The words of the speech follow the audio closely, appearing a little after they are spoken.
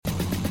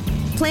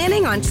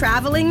Planning on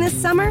traveling this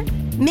summer?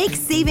 Make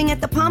saving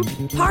at the pump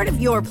part of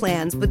your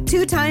plans with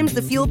 2 times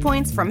the fuel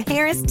points from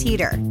Harris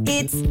Teeter.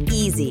 It's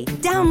easy.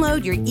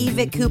 Download your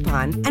eVic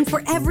coupon, and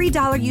for every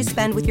 $1 you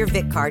spend with your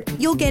Vic card,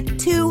 you'll get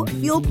 2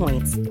 fuel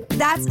points.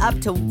 That's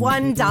up to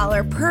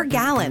 $1 per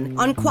gallon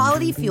on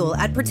quality fuel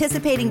at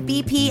participating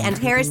BP and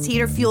Harris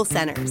Teeter fuel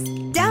centers.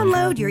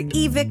 Download your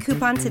eVic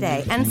coupon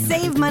today and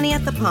save money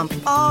at the pump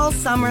all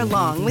summer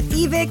long with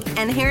eVic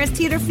and Harris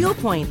Teeter fuel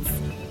points.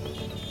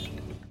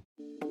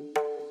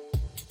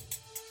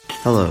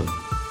 Hello,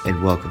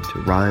 and welcome to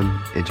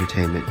Rhyme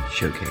Entertainment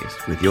Showcase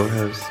with your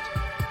hosts,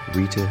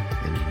 Rita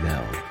and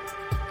Mel.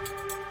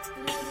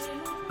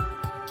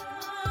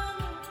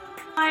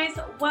 Guys,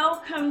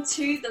 welcome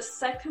to the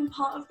second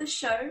part of the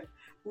show.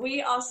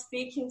 We are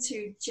speaking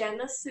to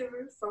Jenna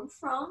Suru from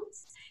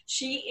France.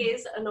 She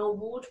is an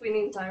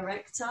award-winning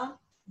director,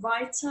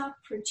 writer,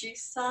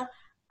 producer,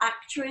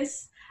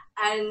 actress,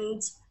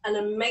 and an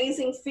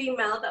amazing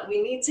female that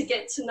we need to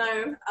get to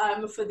know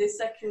for the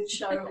second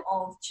show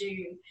of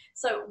June.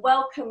 So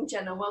welcome,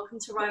 Jenna. Welcome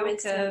to Rhyme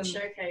Entertainment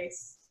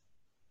Showcase.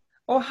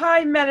 Oh,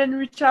 hi, Mel and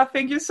Rita.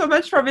 Thank you so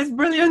much for this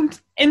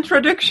brilliant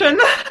introduction.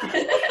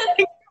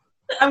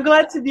 I'm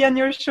glad to be on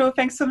your show.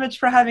 Thanks so much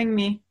for having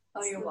me.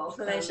 Oh, you're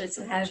welcome. Pleasure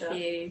to have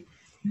you.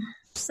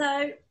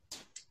 So,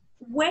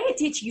 where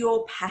did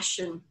your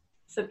passion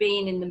for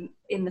being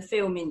in the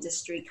film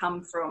industry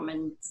come from?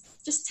 And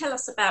just tell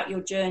us about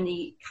your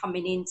journey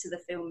coming into the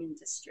film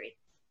industry.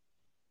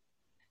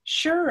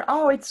 Sure.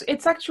 Oh,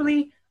 it's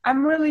actually,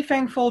 I'm really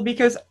thankful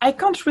because I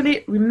can't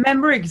really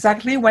remember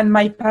exactly when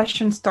my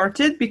passion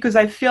started because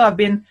I feel I've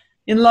been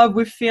in love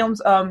with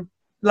films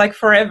like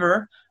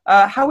forever.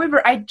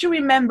 However, I do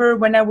remember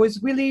when I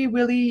was really,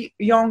 really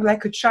young,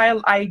 like a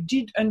child, I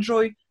did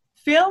enjoy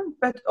film,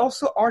 but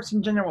also art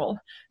in general.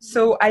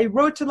 So I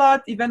wrote a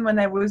lot, even when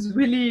I was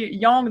really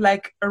young,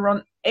 like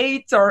around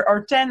 8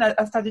 or 10,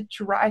 I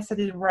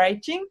started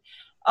writing.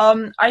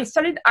 I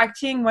started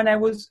acting when I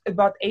was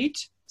about 8,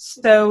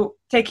 so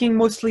taking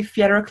mostly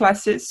theater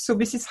classes. So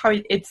this is how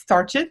it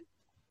started.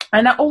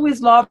 And I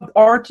always loved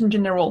art in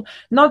general,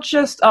 not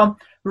just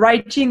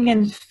writing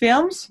and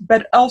films,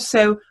 but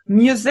also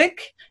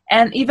music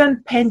and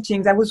even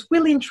paintings. I was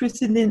really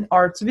interested in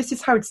art. So this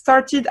is how it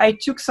started. I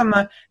took some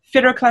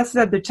theater classes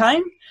at the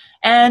time.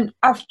 And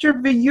after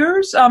the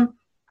years,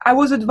 I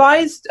was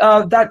advised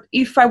that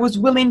if I was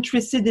really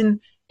interested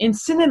in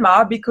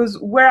cinema, because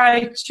where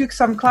I took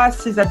some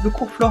classes at the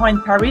Cours Florent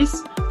in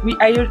Paris,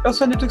 I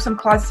also undertook some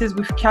classes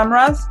with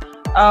cameras.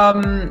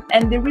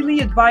 And they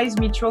really advised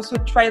me to also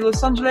try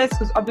Los Angeles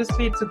because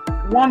obviously it's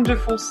a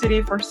wonderful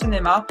city for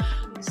cinema.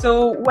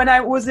 So when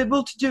I was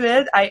able to do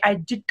it, I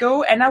did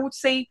go, and I would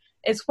say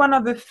it's one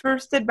of the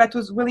first steps that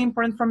was really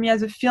important for me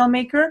as a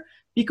filmmaker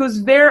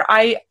because there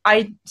I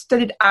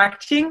studied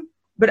acting,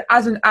 but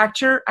as an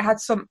actor, I had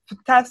some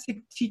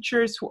fantastic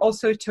teachers who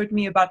also taught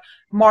me about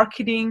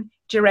marketing,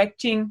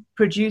 directing,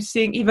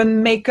 producing,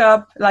 even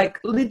makeup, like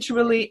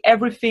literally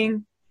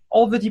everything,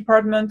 all the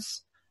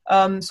departments.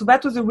 So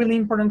that was a really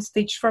important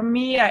stage for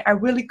me. I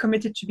really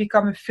committed to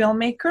become a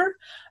filmmaker.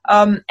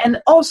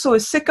 And also a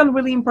second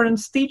really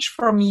important stage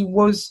for me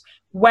was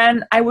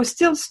when I was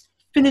still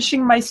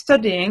finishing my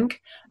studying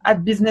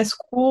at business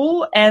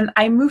school and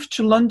I moved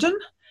to London.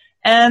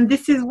 And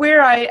this is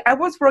where I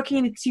was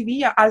working in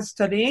TV as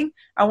studying.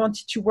 I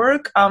wanted to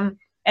work.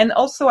 And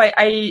also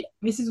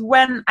this is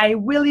when I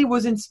really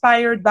was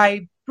inspired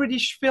by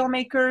British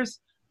filmmakers.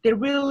 They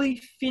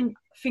really think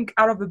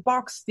out of the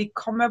box. They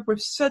come up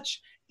with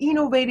such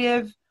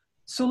innovative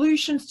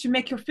solutions to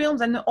make your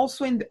films and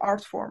also in the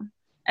art form.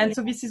 And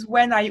so this is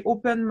when I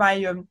opened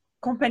my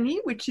company,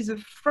 which is a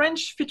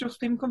French feature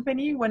film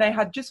company when I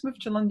had just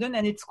moved to London,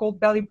 and it's called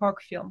Belle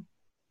Epoque Film.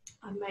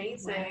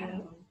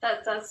 Amazing. Wow.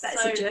 That's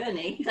a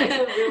journey. That's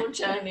a real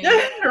journey.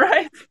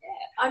 Right.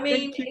 I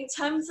mean, in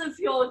terms of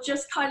your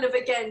just kind of,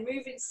 again,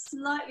 moving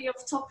slightly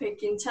off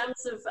topic, in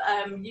terms of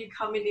you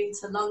coming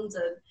into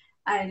London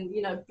and,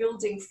 you know,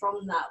 building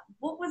from that,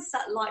 what was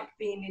that like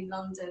being in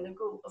London?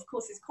 Of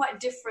course, it's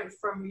quite different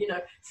from, you know,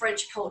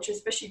 French culture,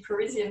 especially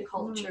Parisian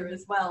culture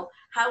as well.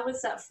 How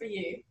was that for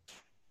you?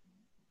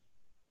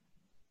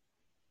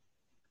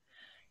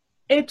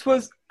 It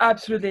was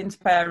absolutely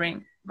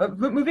inspiring.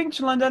 Moving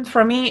to London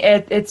for me,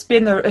 it's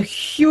been a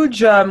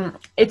huge,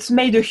 it's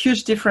made a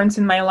huge difference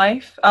in my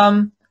life.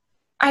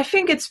 I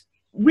think it's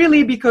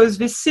really because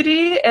this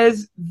city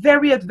is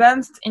very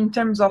advanced in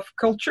terms of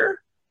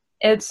culture.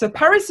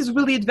 Paris is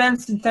really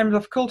advanced in terms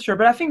of culture,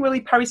 but I think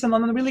really Paris and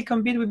London really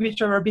compete with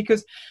each other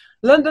because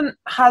London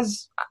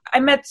I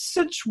met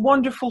such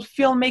wonderful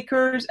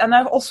filmmakers, and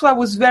I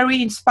was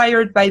very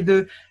inspired by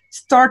the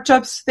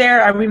startups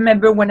there. I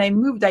remember when I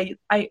moved,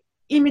 I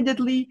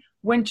immediately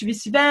went to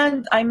this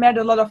event. I met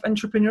a lot of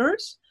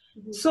entrepreneurs.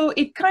 Mm-hmm. So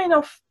it kind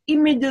of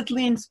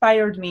immediately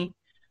inspired me.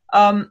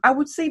 I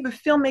would say the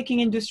filmmaking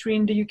industry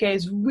in the UK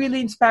is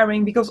really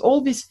inspiring because all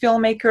these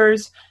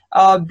filmmakers,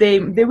 they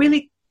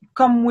really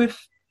come with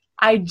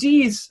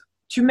ideas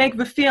to make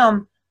the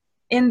film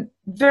in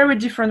very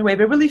different way.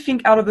 They really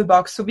think out of the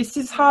box. So this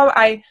is how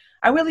I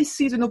I really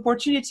seized an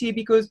opportunity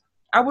because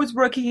I was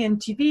working in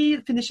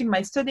TV, finishing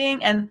my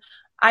studying, and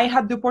I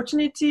had the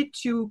opportunity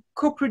to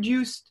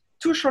co-produce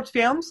 2 short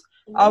films.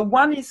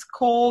 One is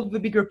called The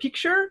Bigger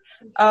Picture.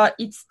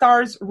 It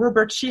stars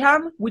Robert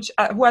Sheehan,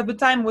 who at the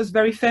time was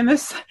very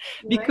famous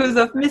because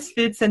of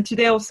Misfits, and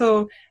today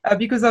also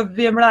because of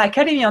The Umbrella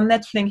Academy on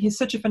Netflix. He's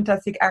such a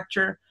fantastic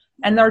actor.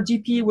 And our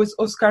DP was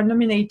Oscar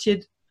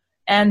nominated.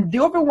 And the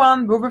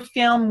other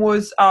film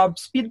was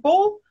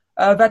Speedball,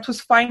 that was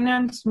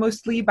financed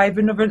mostly by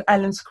the Northern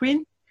Ireland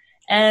Screen.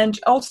 And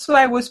also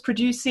I was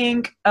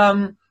producing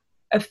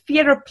a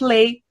theater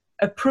play,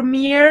 a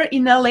premiere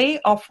in LA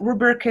of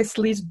Robert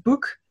Kessley's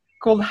book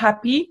called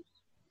Happy.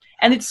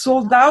 And it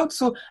sold out.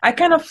 So I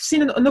kind of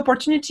seen an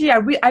opportunity.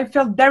 I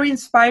felt very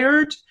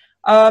inspired.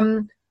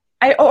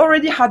 I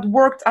already had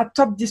worked at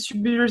top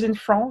distributors in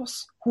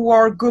France who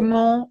are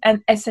Gaumont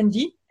and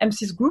S&D,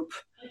 M6 Group.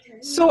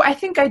 Okay. So I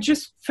think I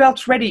just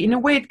felt ready. In a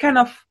way, it kind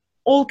of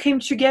all came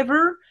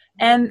together.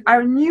 And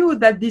I knew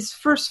that this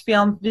first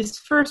film, these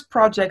first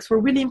projects were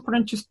really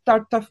important to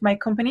start off my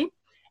company.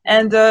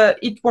 And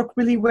it worked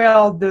really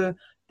well. The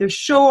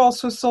show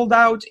also sold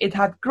out. It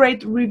had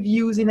great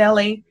reviews in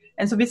LA.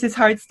 And so this is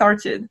how it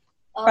started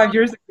 5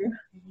 years ago.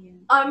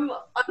 I'm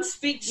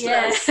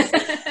speechless.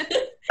 Yeah.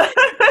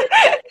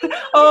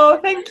 Oh,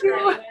 thank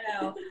you.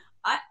 Well,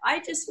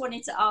 I just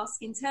wanted to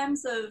ask, in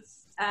terms of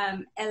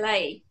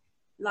LA,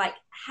 like,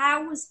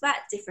 how was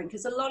that different?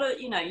 Because a lot of,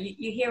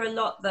 you hear a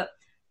lot that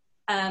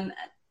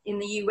in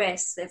the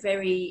US, they're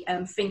very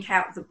think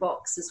out of the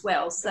box as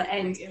well. So,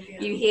 and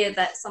you hear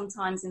that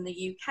sometimes in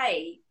the UK,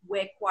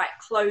 we're quite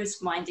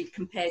closed-minded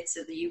compared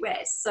to the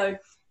US. So,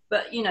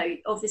 but,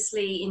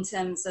 obviously in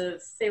terms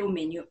of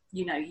filming,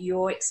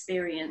 your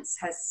experience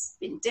has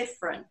been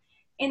different.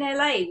 In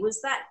LA,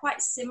 was that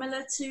quite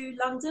similar to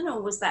London,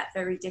 or was that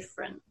very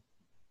different?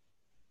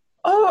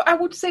 Oh, I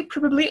would say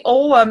probably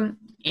all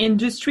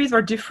industries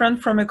are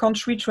different from a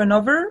country to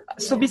another. Yeah.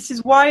 So this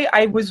is why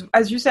I was,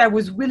 as you say, I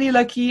was really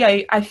lucky.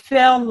 I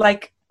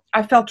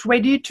felt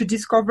ready to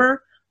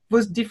discover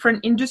those different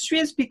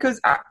industries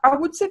because I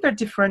would say they're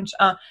different.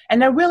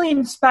 And I really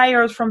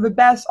inspired from the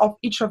best of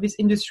each of this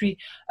industry.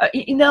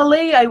 In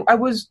LA, I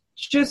was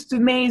just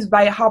amazed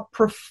by how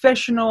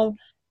professional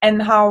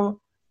and how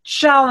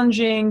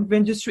challenging the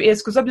industry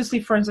is, because obviously,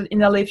 for instance, in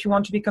LA, if you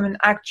want to become an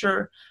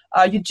actor,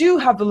 you do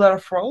have a lot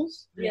of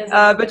roles,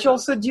 but you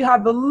also do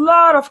have a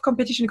lot of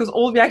competition because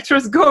all the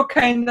actors go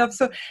kind of.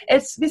 So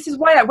this is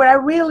why what I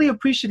really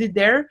appreciated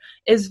there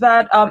is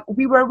that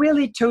we were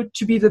really taught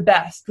to be the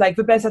best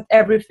at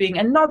everything,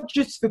 and not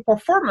just the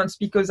performance,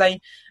 because I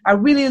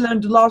really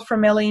learned a lot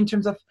from LA in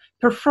terms of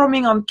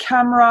performing on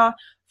camera,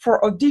 for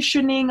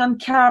auditioning on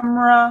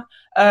camera,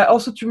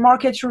 also to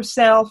market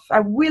yourself.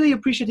 I really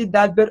appreciated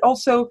that, but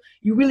also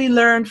you really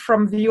learn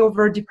from the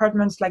other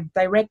departments like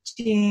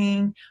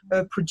directing,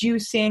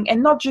 producing,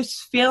 and not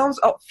just films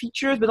or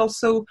features, but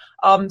also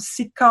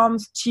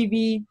sitcoms,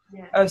 TV,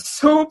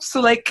 soaps.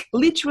 So like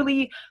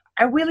literally,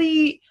 I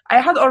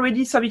had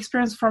already some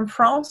experience from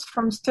France,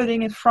 from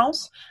studying in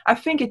France. I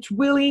think it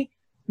really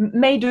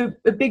made a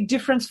big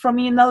difference for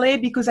me in LA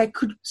because I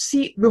could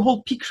see the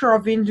whole picture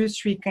of the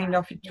industry kind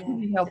of. It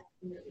really helped.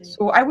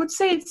 So I would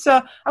say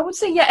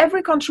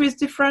every country is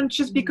different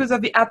just because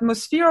of the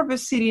atmosphere of the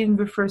city in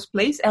the first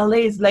place. LA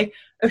is like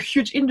a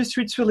huge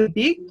industry. It's really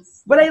big.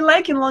 What I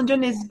like in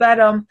London is that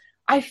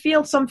I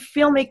feel some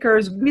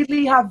filmmakers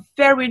really have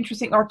very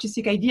interesting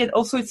artistic ideas.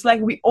 Also, it's like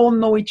we all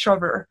know each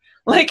other.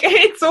 Like,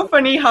 it's so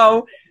funny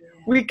how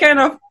we kind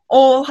of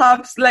all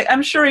have, like,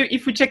 I'm sure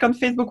if we check on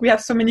Facebook, we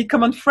have so many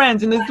common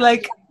friends, and it's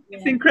like,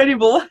 it's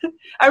incredible.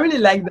 I really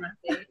like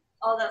that.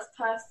 Oh, that's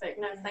perfect.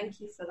 No, thank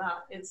you for that.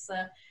 It's,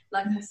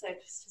 like I said,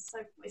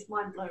 it's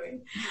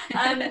mind-blowing.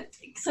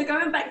 So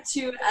going back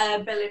to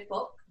Belle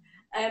Epoque,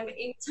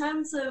 in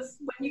terms of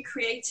when you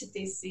created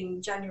this in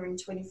January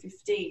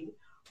 2015,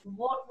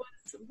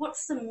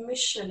 what's the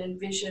mission and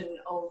vision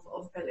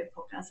of Belle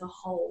Epoque as a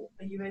whole?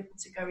 Are you able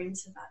to go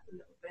into that a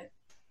little bit?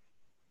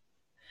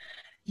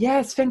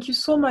 Yes, thank you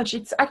so much.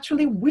 It's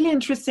actually really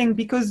interesting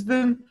because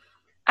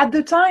at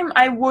the time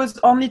I was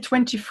only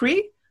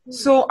 23.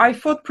 So I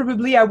thought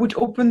probably I would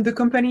open the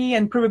company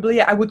and probably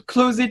I would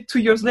close it 2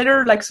 years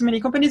later, like so many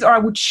companies, or I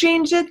would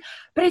change it.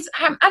 But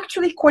I'm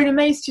actually quite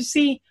amazed to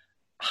see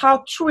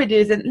how true it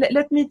is. And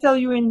let me tell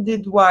you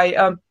indeed why.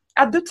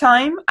 At the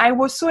time, I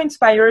was so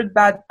inspired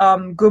by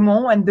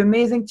Gaumont and the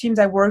amazing teams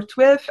I worked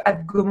with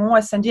at Gaumont,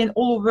 S&D, and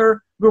all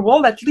over the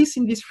world, at least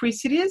in these 3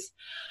 cities.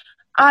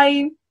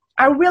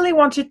 I really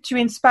wanted to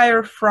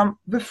inspire from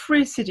the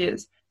 3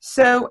 cities.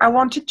 So I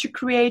wanted to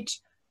create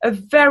a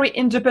very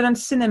independent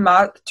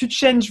cinema to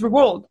change the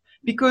world,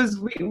 because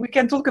we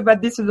can talk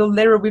about this a little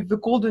later with the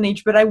golden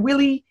age, but I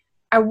really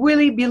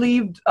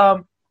believe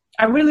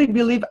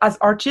as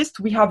artists,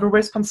 we have a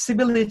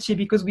responsibility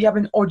because we have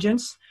an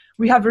audience.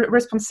 We have a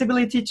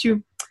responsibility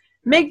to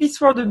make this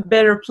world a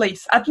better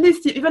place. At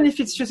least, even if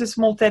it's just a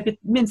small step, it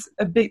makes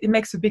a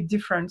big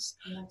difference.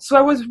 Yeah. So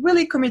I was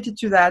really committed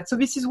to that. So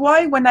this is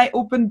why when I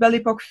opened Belle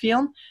Epoque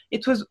Film,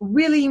 it was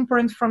really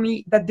important for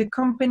me that the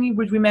company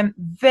would remain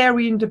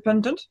very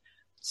independent.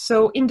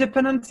 So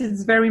independence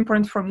is very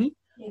important for me.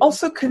 Yeah.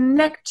 Also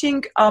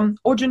connecting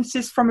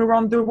audiences from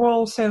around the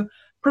world. So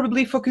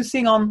probably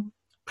focusing on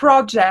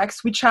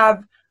projects which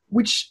have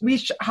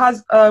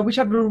a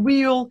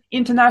real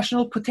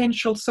international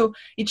potential. So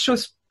it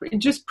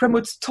just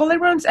promotes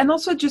tolerance and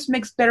also just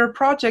makes better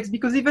projects,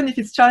 because even if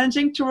it's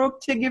challenging to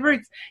work together,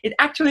 it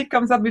actually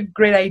comes up with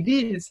great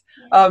ideas,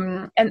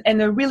 and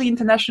a really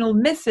international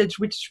message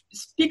which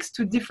speaks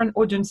to different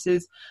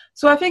audiences.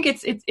 So I think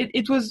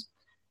it was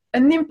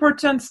an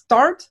important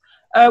start.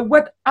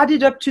 What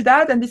added up to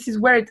that, and this is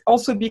where it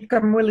also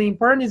became really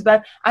important, is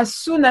that as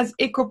soon as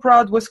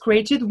EcoProd was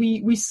created,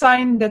 we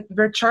signed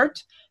their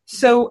chart.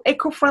 So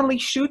eco-friendly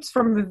shoots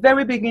from the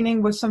very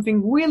beginning was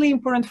something really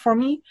important for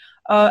me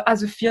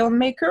as a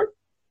filmmaker.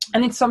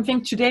 And it's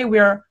something today we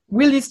are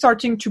really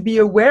starting to be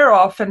aware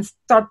of and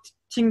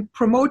starting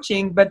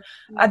promoting. But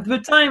at the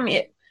time,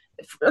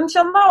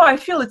 until now, I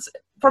feel it's,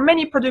 for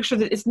many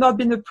productions, it's not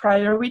been a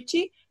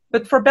priority.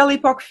 But for Belle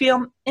Epoque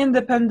Film,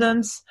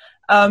 independence,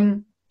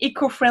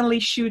 eco-friendly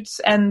shoots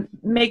and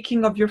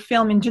making of your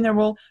film in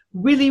general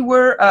really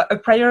were a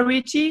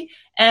priority.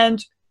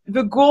 And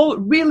the goal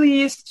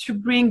really is to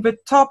bring the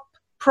top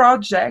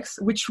projects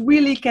which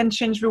really can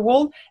change the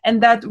world,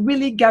 and that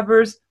really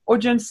gathers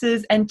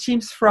audiences and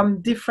teams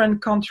from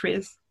different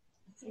countries.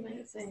 That's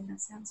amazing.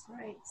 That sounds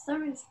great. So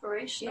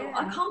inspirational. Yeah.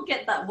 I can't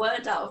get that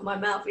word out of my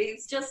mouth.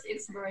 It's just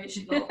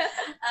inspirational.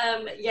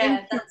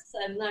 That's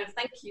no,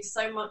 thank you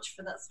so much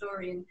for that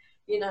story. And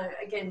you know,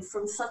 again,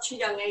 from such a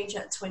young age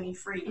at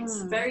 23,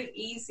 it's very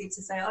easy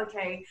to say,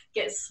 okay,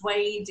 get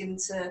swayed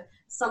into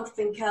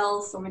something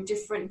else or a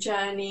different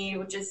journey,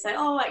 or just say,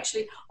 oh,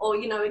 actually, or,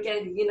 you know,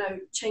 again, you know,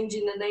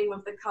 changing the name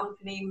of the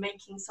company,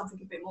 making something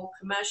a bit more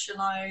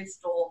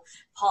commercialized, or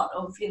part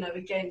of, you know,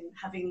 again,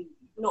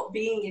 not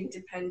being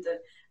independent.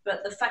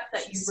 But the fact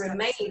that you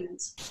remained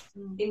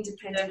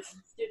independent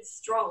and stood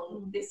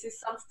strong, this is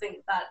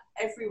something that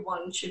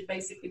everyone should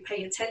basically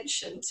pay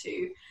attention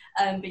to,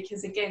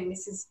 because again,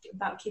 this is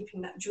about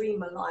keeping that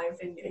dream alive,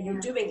 and you're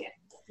doing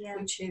it,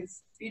 which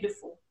is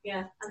beautiful.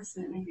 Yeah,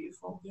 absolutely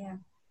beautiful. Yeah,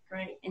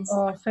 great.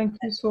 Oh, thank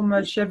you so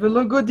much. Yeah, the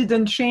logo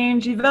didn't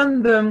change.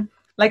 Even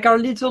our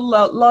little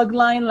log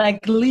line,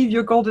 like "Live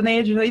Your Golden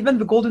Age." You know, even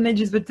the Golden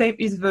Age is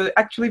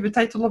actually the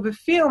title of the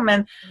film,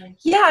 and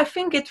I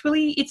think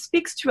it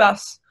speaks to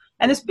us.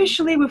 And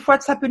especially with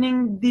what's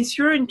happening this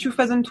year in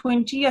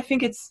 2020, I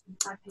think it's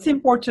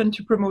important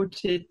to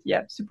promote it.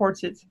 Yeah,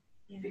 support it.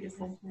 Yeah,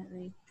 beautiful.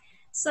 Definitely.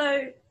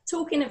 So,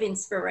 talking of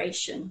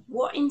inspiration,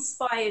 what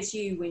inspires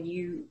you when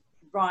you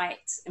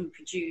write and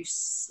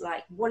produce?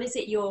 Like, what is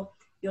it you're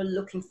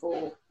looking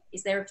for?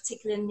 Is there a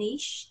particular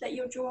niche that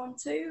you're drawn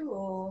to,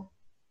 or?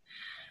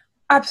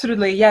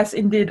 Absolutely, yes,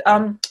 indeed.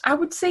 I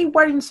would say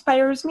what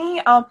inspires me.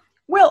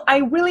 I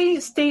really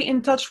stay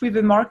in touch with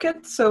the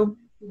market. So.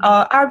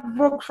 I've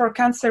worked for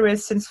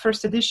Canceres since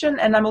first edition,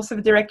 and I'm also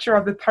the director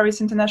of the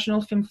Paris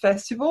International Film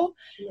Festival.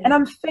 Yeah. And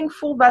I'm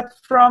thankful that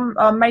from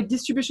my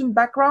distribution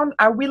background,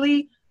 I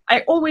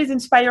always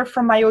inspire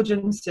from the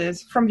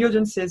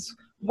audiences.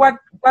 What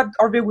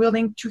are they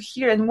willing to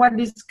hear, and what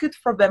is good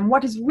for them?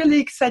 What is really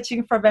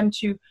exciting for them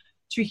to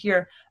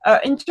hear?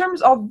 In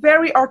terms of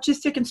very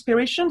artistic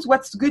inspirations,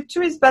 what's good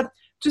too is that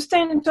to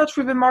stay in touch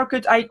with the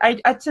market, I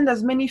attend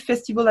as many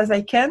festivals as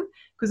I can,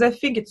 because I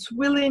think it's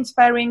really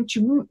inspiring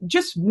to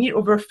just meet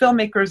other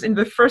filmmakers in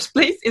the first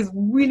place is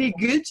really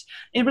good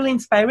and really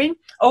inspiring.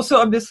 Also,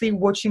 obviously,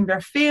 watching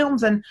their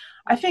films. And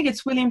I think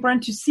it's really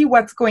important to see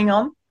what's going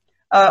on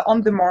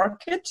the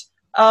market.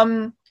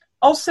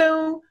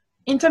 Also,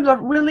 in terms of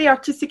really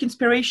artistic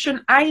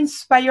inspiration, I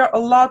inspire a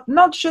lot,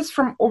 not just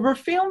from other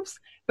films,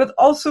 but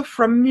also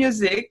from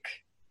music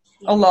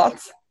a lot.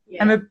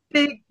 Yeah. I'm a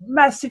big,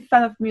 massive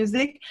fan of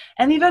music,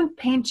 and even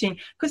painting.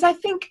 Because I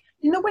think,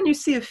 you know, when you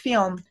see a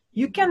film,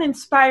 you can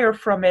inspire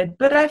from it.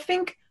 But I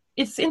think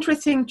it's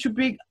interesting to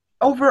bring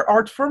over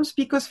art forms,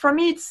 because for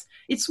me,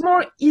 it's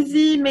more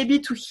easy maybe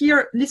to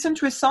listen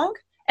to a song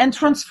and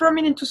transform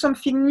it into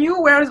something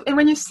new. Whereas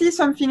when you see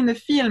something in a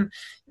film,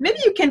 maybe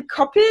you can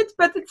copy it,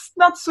 but it's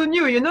not so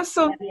new, you know?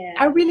 So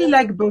I really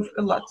like both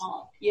a lot.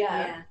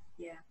 Yeah.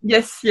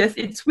 Yes,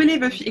 it's really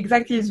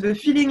it's the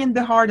feeling in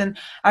the heart, and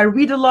I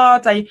read a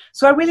lot.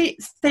 So I really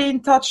stay in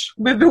touch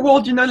with the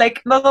world, you know,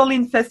 like not only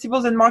in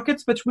festivals and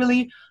markets, but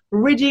really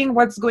reading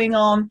what's going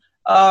on,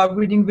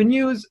 reading the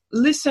news,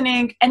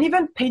 listening, and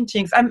even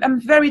paintings.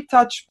 I'm very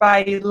touched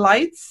by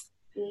lights.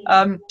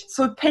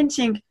 So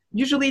painting,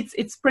 usually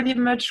it's pretty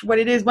much what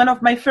it is. One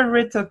of my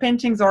favorite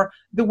paintings are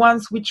the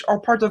ones which are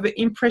part of the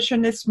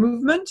Impressionist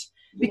movement,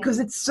 because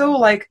it's so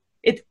like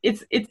it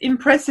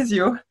impresses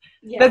you.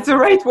 Yeah. That's the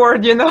right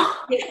word, you know.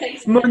 Yeah,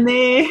 exactly.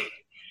 Monet.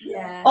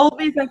 Yeah. All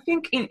these, I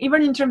think,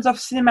 even in terms of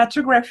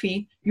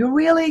cinematography, you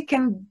really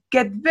can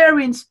get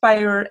very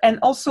inspired and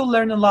also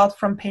learn a lot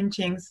from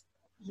paintings.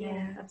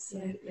 Yeah,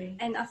 absolutely.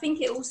 And I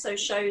think it also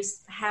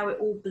shows how it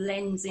all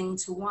blends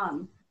into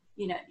one.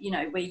 You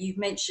know, where you've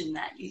mentioned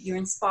that you're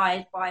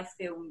inspired by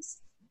films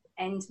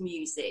and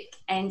music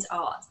and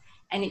art,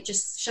 and it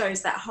just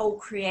shows that whole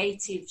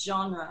creative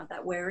genre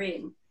that we're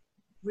in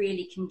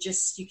really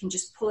you can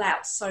just pull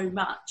out so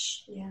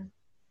much,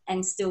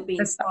 and still be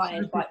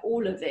inspired by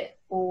all of it.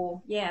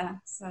 Or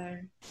so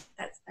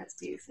that's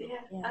beautiful.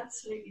 Yeah,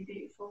 absolutely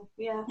beautiful.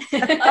 Yeah.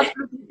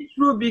 Absolutely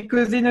true,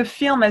 because in a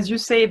film, as you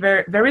say,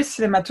 there is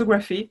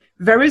cinematography,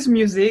 there is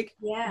music,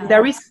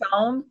 there is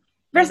sound,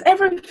 there's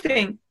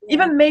everything,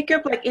 even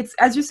makeup. Like, it's,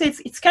 as you say,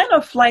 it's kind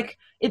of like,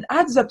 it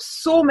adds up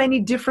so many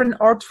different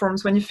art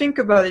forms when you think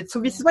about it. So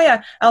this is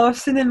why I love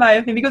cinema,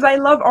 I think, because I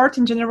love art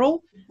in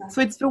general. So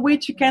it's the way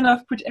to kind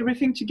of put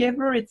everything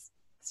together. It's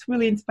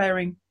really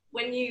inspiring.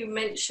 When you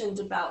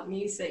mentioned about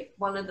music,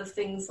 one of the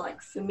things,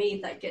 like, for me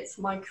that gets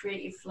my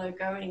creative flow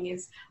going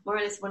is more or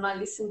less when I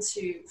listen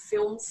to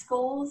film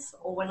scores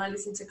or when I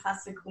listen to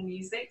classical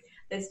music,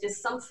 there's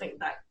just something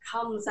that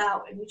comes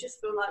out and you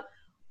just feel like,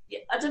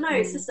 I don't know,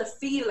 it's just a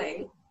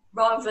feeling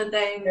rather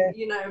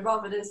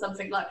than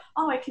something like,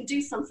 oh, I can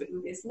do something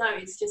with this. No,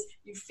 it's just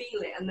you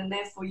feel it, and then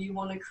therefore you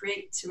want to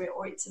create to it,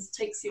 or it just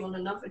takes you on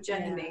another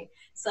journey.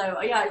 So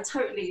I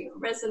totally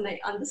resonate,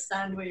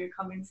 understand where you're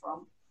coming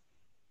from.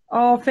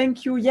 Oh,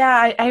 thank you.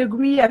 Yeah, I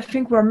agree. I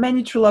think we're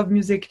many to love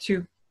music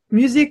too.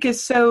 Music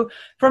is so,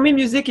 for me,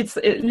 music,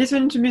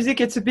 listening to music,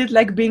 it's a bit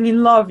like being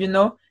in love,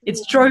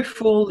 It's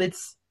joyful.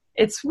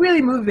 It's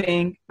really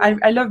moving.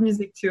 I love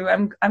music too.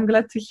 I'm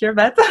glad to hear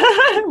that.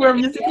 We're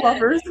music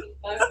lovers.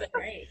 That's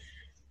great.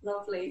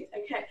 Lovely.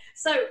 Okay,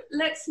 so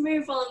let's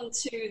move on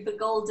to the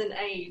Golden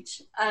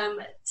Age.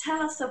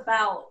 Tell us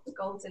about the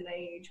Golden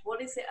Age.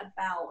 What is it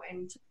about?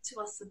 And talk to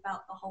us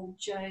about the whole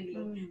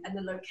journey and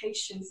the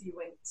locations you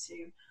went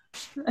to.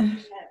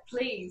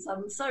 Please,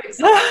 I'm so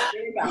excited to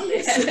hear about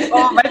this.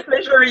 Oh, my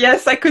pleasure.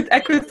 Yes, I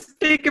could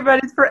speak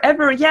about it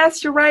forever.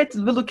 Yes, you're right.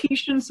 The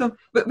location. So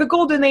the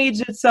Golden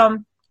Age,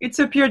 it's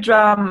a pure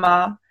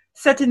drama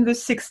set in the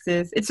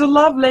 60s. It's a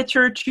love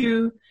letter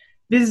to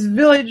these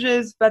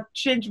villages that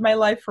changed my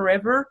life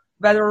forever,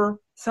 that are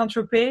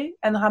Saint-Tropez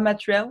and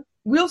Ramatuelle.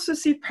 We also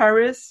see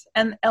Paris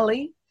and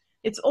LA.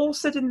 It's all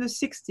set in the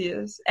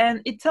 60s.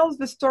 And it tells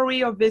the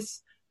story of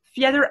this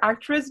theater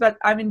actress that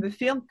I'm in the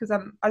film, because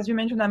as you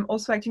mentioned, I'm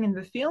also acting in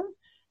the film.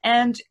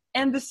 And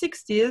in the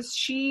 60s,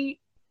 she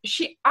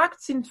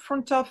acts in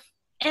front of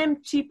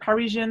empty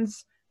Parisian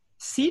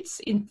seats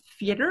in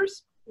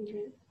theaters.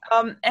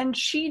 And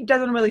she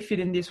doesn't really fit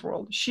in this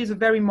world. She's a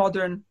very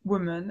modern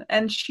woman,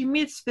 and she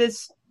meets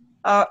this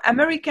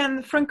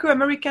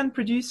Franco-American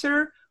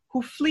producer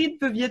who fled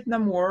the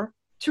Vietnam War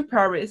to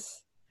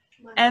Paris.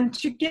 Wow. And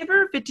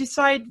together they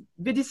decide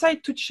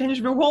to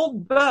change the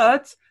world,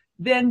 but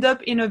they end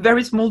up in a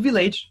very small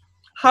village.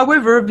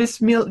 However, this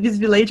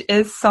village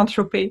is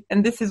Saint-Tropez,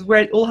 and this is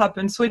where it all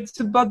happens. So it's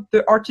about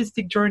the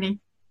artistic journey.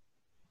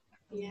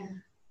 Yeah,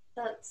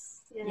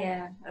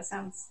 that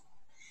sounds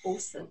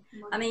awesome.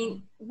 I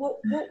mean, what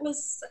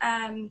was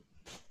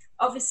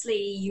obviously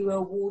you were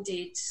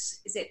awarded,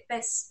 is it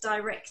Best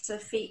Director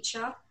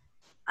Feature?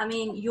 I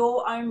mean,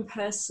 your own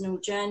personal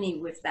journey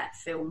with that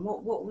film,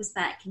 what was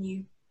that? Can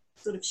you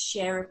sort of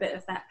share a bit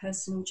of that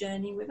personal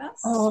journey with us?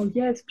 Oh,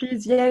 yes,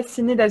 please. Yes,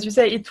 indeed. As you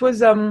say, it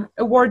was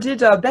awarded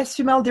Best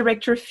Female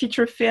Director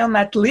Feature Film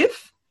at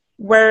LIFF,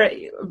 where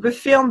the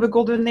film, The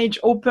Golden Age,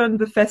 opened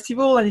the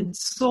festival and it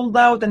sold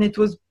out, and it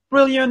was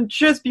brilliant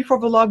just before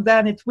the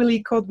lockdown. It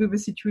really caught with the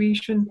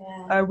situation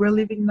we're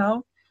living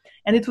now.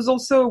 And it was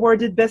also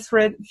awarded Best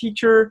Red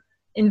Feature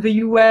in the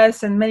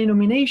US and many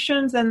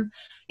nominations. And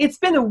it's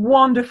been a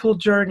wonderful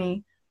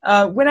journey.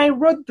 When I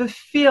wrote the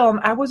film,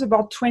 I was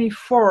about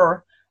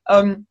 24.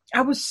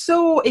 I was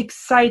so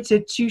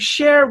excited to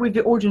share with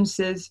the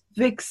audiences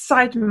the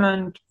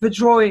excitement, the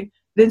joy,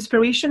 the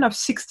inspiration of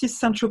 60s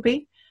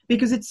Saint-Tropez,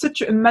 because it's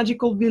such a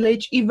magical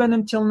village. Even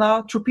until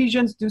now,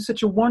 Tropesians do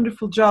such a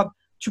wonderful job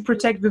to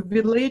protect the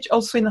village,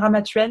 also in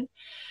Ramatuelle.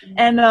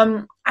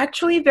 And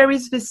actually, there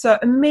is this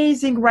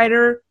amazing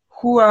writer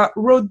who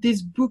wrote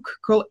this book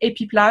called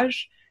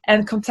Epiplage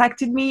and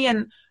contacted me,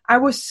 and I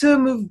was so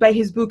moved by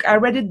his book. I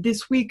read it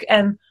this week,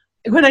 and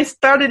when I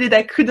started it,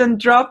 I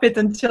couldn't drop it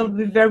until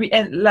the very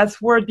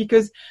last word,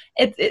 because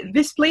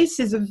this place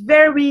is a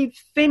very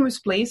famous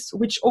place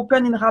which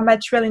opened in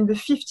Ramatuelle in the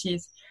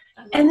 50s.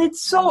 And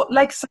it's so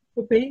like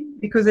Saint-Tropez,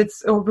 because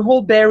the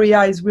whole Bay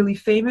Area is really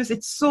famous.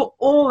 It's so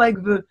all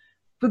like the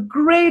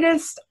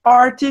greatest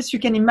artists you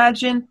can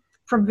imagine,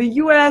 from the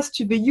US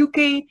to the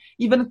UK.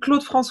 Even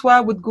Claude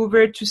François would go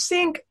there to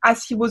sing,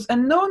 as he was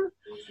unknown.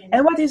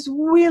 And what is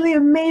really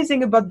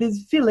amazing about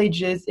these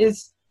villages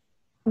is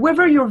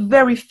whether you're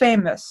very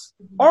famous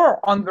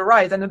or on the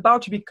rise and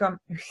about to become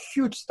a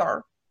huge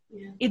star,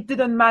 it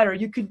didn't matter.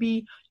 You could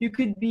be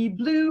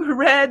blue,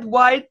 red,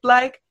 white,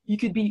 black. You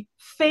could be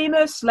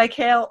famous like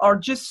hell or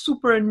just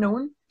super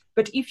unknown.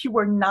 But if you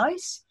were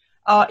nice,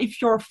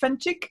 if you're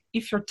authentic,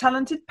 if you're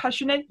talented,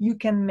 passionate, you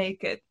can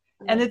make it.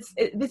 And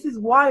this is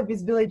why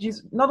these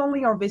villages, not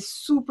only are they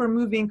super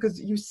moving because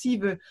you see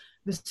the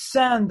the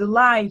sun, the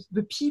light,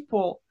 the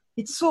people.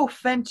 It's so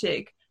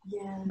authentic.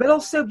 Yeah. But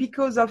also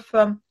because of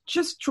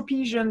just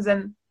Tropicians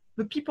and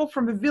the people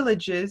from the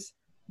villages,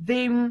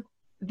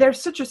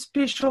 there's such a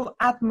special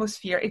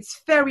atmosphere.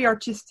 It's very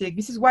artistic.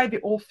 This is why they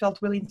all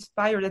felt really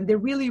inspired, and they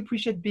really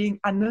appreciate being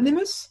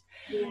anonymous.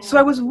 Yeah. So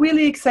I was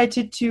really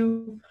excited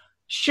to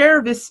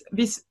share this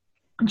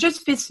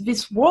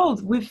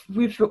world with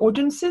the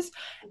audiences.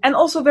 And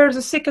also there's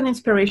a second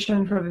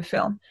inspiration for the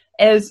film,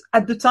 as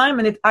at the time,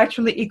 and it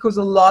actually echoes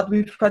a lot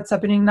with what's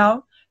happening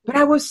now, but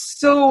I was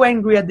so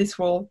angry at this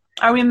world.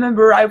 I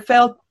remember I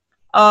felt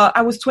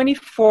I was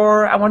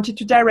 24, I wanted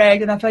to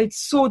direct, and I felt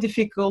it's so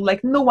difficult,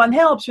 like no one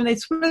helps.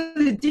 It's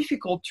really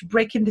difficult to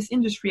break in this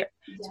industry,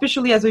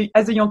 especially as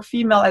a young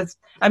female, as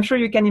I'm sure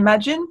you can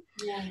imagine.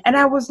 Yeah. And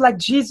I was like,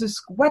 Jesus,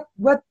 what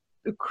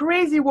a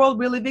crazy world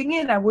we're living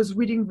in. I was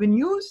reading the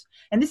news,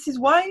 and this is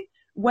why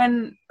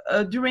when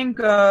during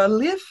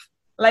LIV,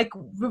 like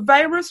the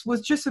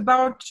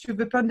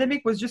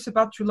pandemic was just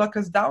about to lock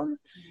us down.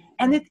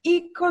 And it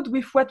echoed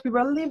with what we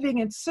were living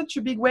in such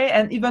a big way,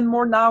 and even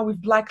more now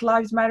with Black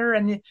Lives Matter.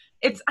 And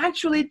it's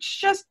actually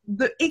just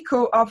the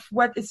echo of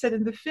what is said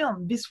in the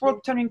film. This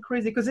world turning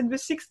crazy, because in the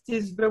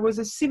 60s there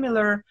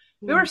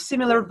were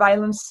similar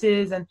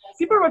violences, and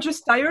people were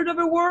just tired of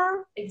a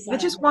war. Exactly.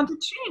 They just wanted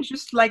change,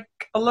 just like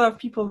a lot of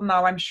people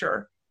now, I'm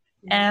sure.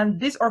 And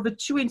these are the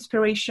two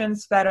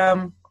inspirations that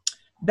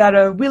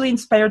really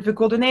inspired the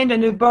Golden Age.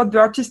 And about the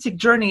artistic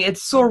journey,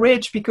 it's so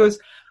rich because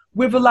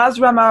with the last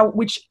drama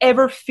which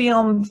ever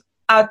filmed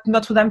at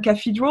Notre Dame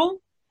Cathedral,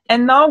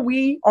 and now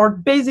we are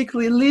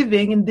basically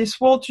living in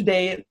this world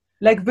today,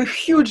 like the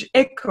huge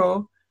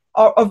echo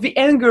of the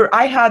anger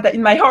I had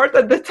in my heart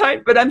at the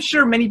time, but I'm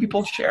sure many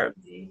people shared.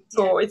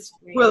 So it's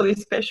really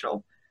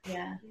special.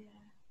 Yeah.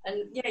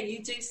 And yeah,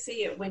 you do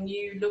see it when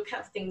you look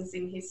at things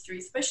in history,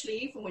 especially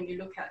even when you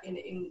look at in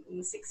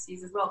the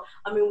 60s as well.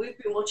 I mean, we've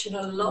been watching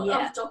a lot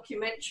of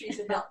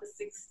documentaries about the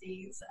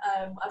 60s,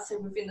 I'd say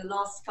within the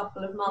last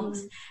couple of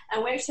months.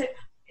 And where you said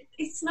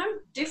it's no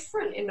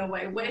different in a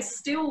way. We're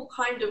still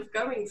kind of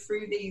going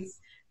through these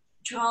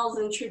trials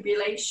and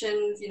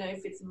tribulations,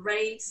 if it's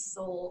race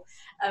or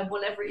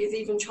whatever it is,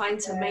 even trying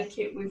to make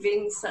it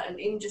within certain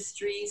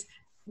industries,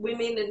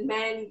 women and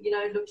men,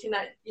 looking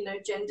at,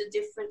 gender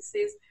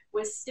differences.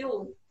 We're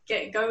still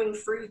going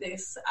through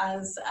this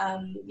as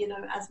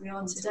we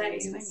are today.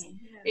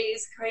 It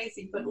is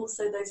crazy, but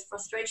also those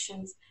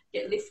frustrations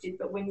get lifted.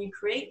 But when you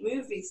create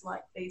movies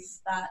like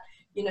this, that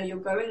you're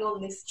going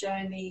on this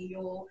journey,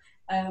 you're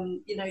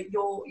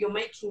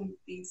making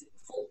these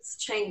thoughts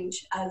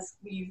change as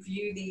we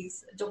view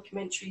these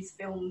documentaries,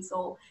 films,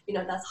 or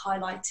that's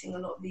highlighting a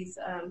lot of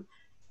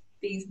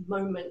these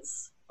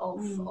moments of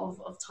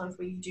times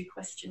where you do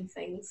question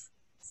things.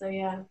 So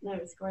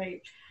it's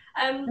great.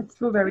 That's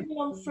so very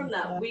on from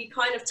that, we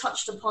kind of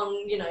touched upon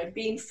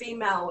being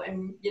female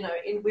and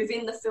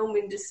within the film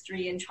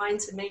industry and trying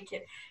to make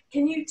it.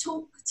 Can you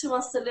talk to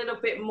us a little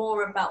bit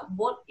more about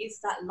what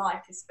is that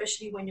like,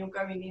 especially when you're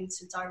going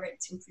into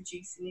directing,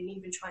 producing, and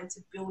even trying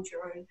to build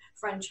your own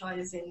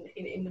franchise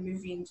in the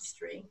movie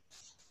industry?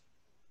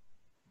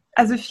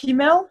 As a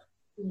female?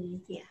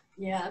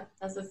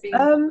 As a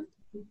female.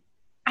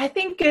 I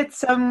think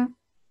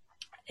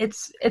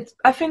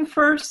I think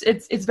first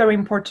it's very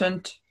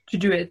important to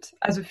do it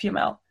as a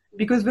female,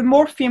 because the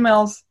more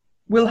females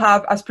we'll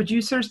have as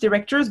producers,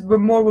 directors, the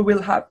more we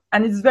will have.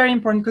 And it's very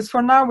important because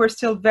for now we're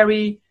still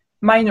very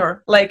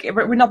minor, like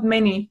we're not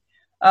many.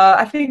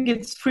 I think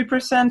it's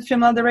 3%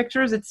 female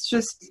directors. It's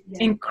just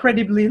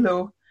incredibly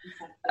low.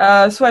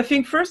 So I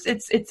think first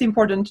it's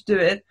important to do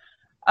it.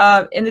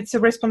 And it's a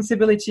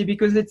responsibility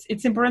because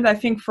it's important, I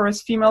think, for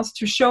us females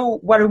to show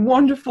what a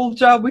wonderful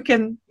job we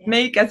can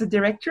make as a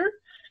director.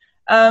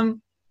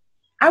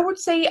 I would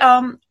say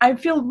I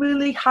feel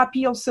really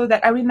happy also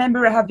that I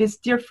remember I have this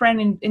dear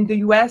friend in the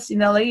US, in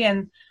LA,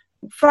 and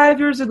 5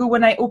 years ago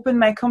when I opened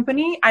my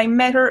company, I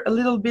met her a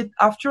little bit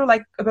after,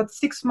 like about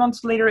 6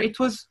 months later. It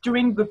was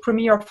during the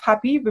premiere of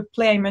Happy, the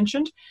play I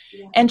mentioned,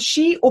 and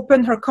she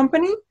opened her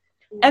company,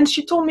 and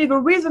she told me the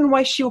reason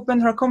why she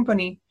opened her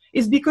company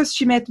is because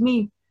she met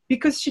me,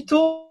 because she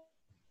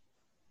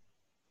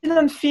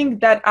didn't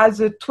think that as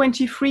a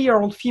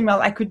 23-year-old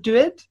female I could do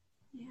it.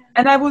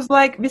 And I was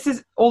like, this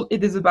is all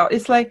it is about.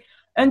 It's like,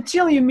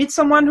 until you meet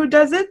someone who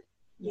does it,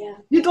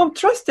 you don't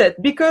trust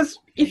it. Because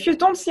if you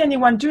don't see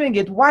anyone doing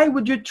it, why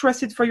would you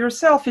trust it for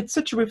yourself? It's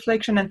such a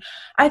reflection. And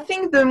I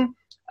think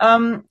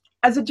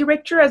as a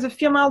director, as a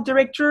female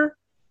director,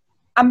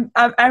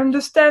 I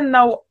understand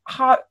now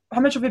how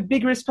much of a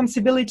big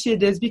responsibility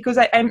it is, because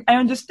I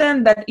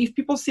understand that if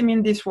people see me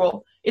in this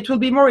role, it will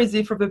be more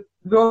easy for the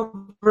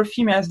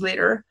females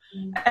later.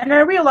 And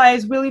I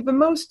realize really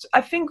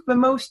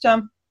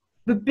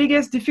the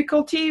biggest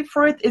difficulty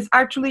for it is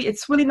actually,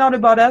 it's really not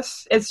about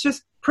us. It's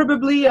just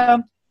probably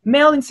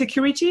male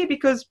insecurity,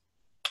 because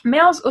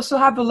males also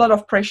have a lot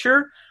of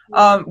pressure,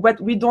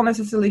 what we don't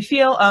necessarily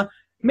feel.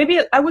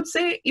 Maybe I would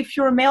say if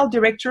you're a male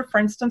director, for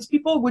instance,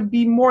 people would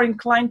be more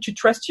inclined to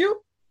trust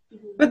you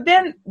But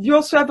then you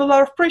also have a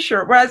lot of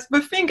pressure. Whereas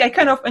the thing I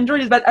kind of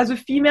enjoyed is that as a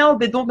female,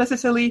 they don't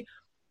necessarily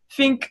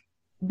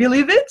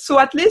believe it. So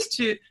at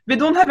least they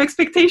don't have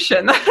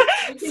expectation.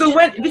 So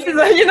when this is,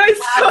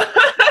 it's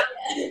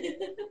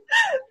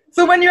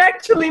so when you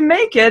actually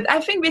make it, I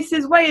think this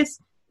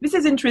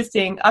is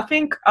interesting. I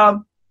think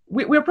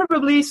we're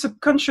probably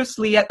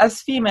subconsciously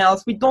as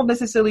females, we don't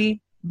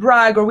necessarily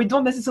brag or we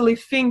don't necessarily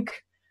think,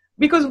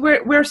 because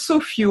we're so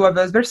few of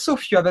us. There's so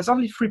few of us,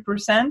 only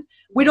 3%.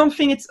 We don't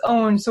think it's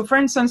own. So for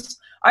instance,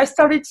 I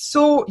started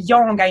so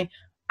young.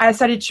 I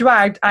started to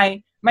act.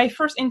 My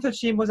first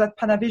internship was at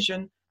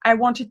Panavision. I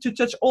wanted to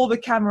touch all the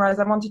cameras.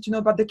 I wanted to know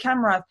about the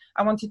cameras.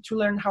 I wanted to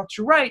learn how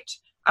to write.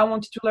 I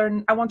wanted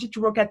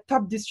to work at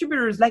top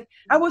distributors. Like,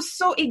 I was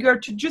so eager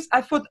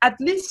I thought at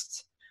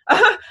least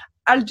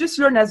I'll just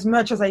learn as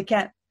much as I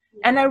can.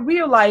 And I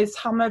realized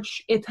how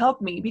much it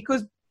helped me,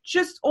 because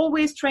just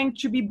always trying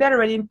to be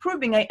better and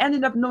improving, I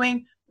ended up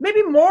knowing maybe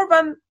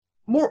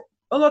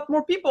a lot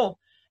more people.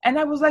 And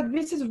I was like,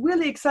 this is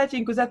really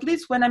exciting, because at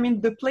least when I'm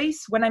in the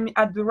place, when I'm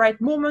at the right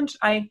moment,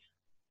 I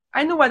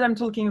know what I'm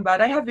talking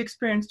about. I have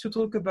experience to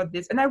talk about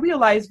this. And I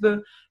realized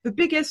the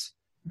biggest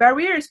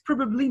barrier is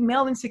probably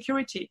male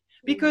insecurity.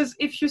 Because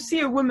if you see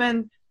a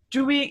woman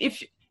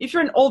if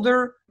you're an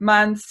older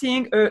man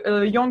seeing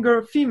a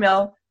younger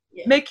female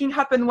making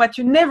happen what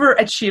you never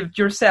achieved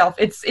yourself,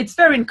 it's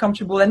very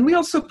uncomfortable. And we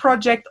also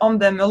project on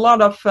them a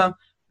lot of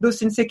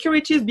those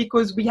insecurities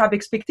because we have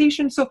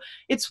expectations. So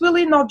it's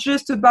really not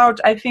just about,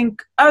 I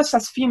think, us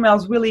as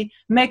females really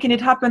making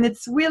it happen.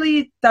 It's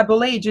really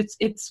double-edged.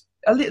 It's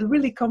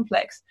really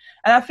complex.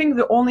 And I think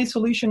the only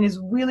solution is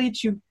really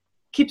to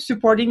keep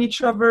supporting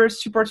each other,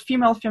 support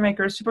female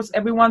filmmakers, support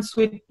everyone,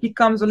 so it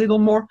becomes a little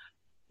more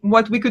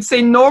what we could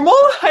say normal,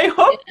 I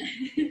hope,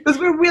 because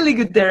we're really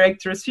good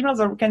directors. Females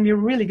can be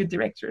really good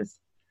directors.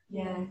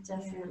 Yeah,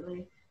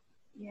 definitely.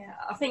 Yeah,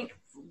 I think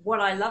what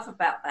I love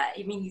about that,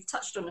 I mean, you've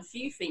touched on a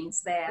few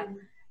things there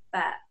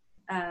that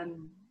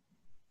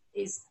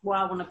is what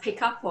I want to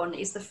pick up on,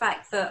 is the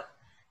fact that,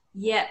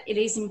 it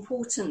is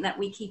important that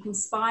we keep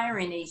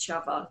inspiring each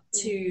other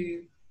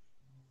to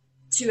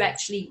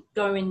actually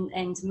go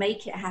and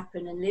make it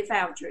happen and live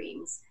our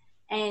dreams.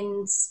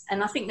 And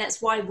I think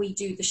that's why we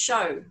do the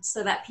show,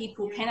 so that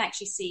people can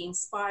actually see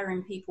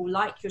inspiring people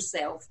like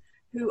yourself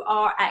who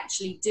are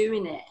actually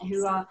doing it,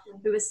 who are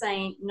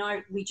saying,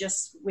 no, we're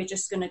just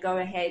going to go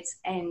ahead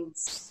and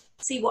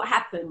see what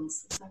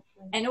happens.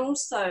 Exactly. And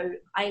also,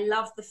 I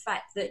love the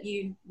fact that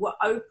you were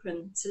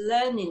open to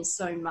learning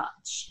so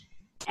much.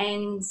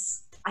 And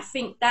I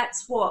think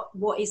that's what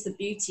is the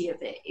beauty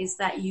of it, is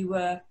that you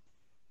were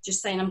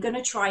just saying, I'm going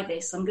to try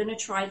this, I'm going to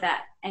try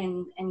that,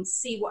 and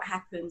see what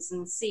happens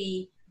and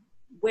see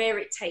where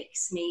it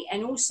takes me.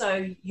 And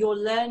also you're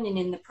learning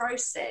in the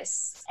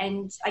process.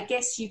 And I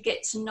guess you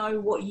get to know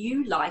what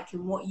you like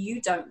and what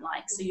you don't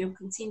like. So you're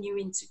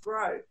continuing to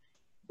grow,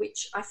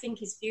 which I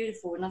think is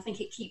beautiful. And I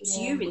think it keeps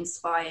you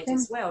inspired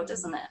as well,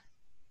 doesn't it?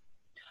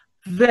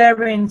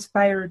 Very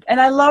inspired.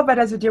 And I love that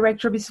as a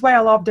director. This is why I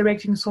love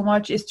directing so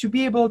much, is to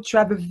be able to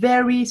have a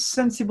very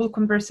sensible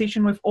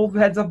conversation with all the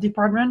heads of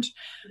department,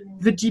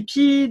 the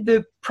DP,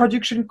 the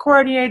production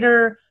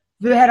coordinator,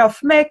 the head of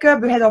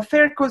makeup, the head of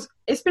hair, because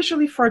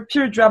especially for a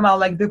pure drama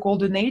like The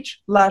Golden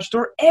Age, L'Âge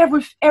d'Or,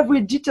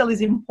 every detail is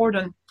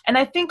important. And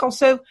I think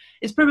also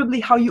it's probably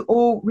how you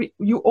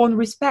own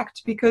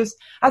respect, because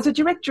as a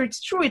director,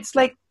 it's true. It's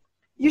like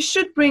you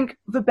should bring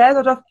the best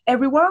out of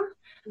everyone.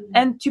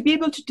 And to be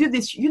able to do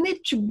this, you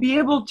need to be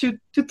able to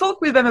talk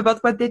with them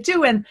about what they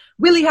do and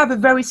really have a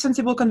very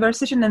sensible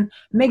conversation and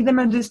make them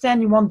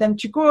understand you want them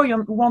to grow,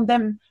 you want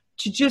them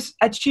to just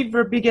achieve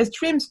their biggest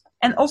dreams,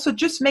 and also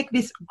just make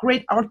this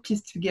great art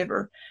piece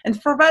together.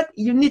 And for that,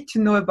 you need to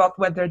know about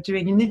what they're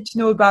doing. You need to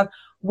know about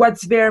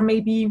what's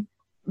maybe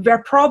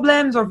their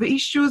problems or the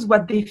issues,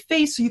 what they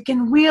face, so you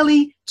can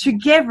really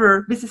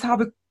together, this is how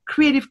the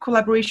creative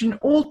collaboration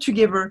all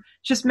together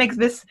just makes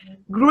this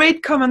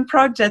great common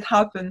project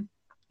happen.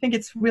 I think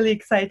it's really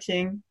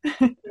exciting.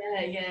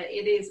 Yeah,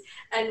 it is.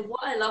 And what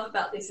I love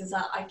about this is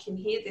that I can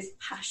hear this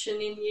passion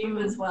in you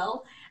as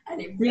well, and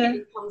it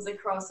really comes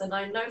across. And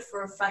I know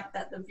for a fact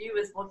that the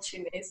viewers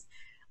watching this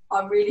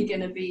are really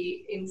going to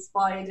be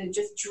inspired and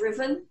just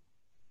driven.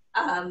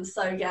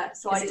 So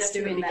I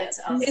definitely get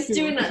to us. It's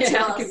doing that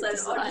to us.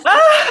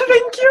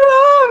 Thank you.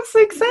 Oh, I'm so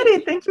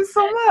excited. Thank you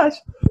so much.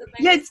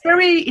 Yeah,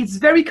 it's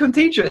very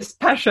contagious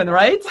passion,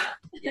 right?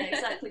 Yeah,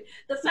 exactly.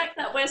 The fact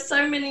that we're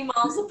so many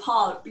miles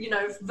apart,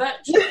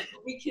 virtually,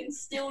 we can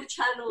still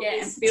channel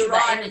this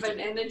drive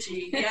and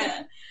energy.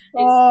 Yeah.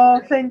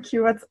 Oh, thank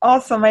you. That's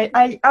awesome.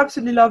 I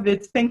absolutely love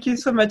it. Thank you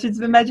so much. It's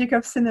the magic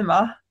of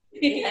cinema.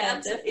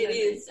 Yeah, it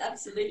is,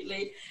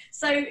 absolutely.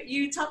 So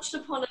you touched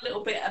upon a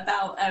little bit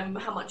about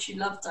how much you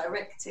love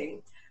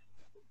directing.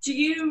 Do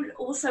you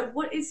also,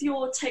 what is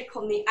your take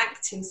on the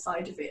acting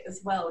side of it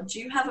as well? Do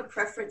you have a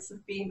preference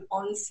of being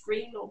on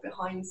screen or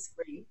behind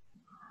screen?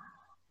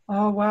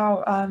 Oh,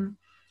 wow.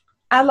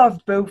 I love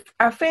both.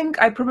 I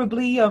think I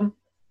probably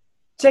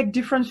take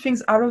different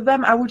things out of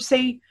them. I would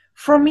say,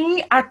 for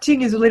me,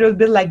 acting is a little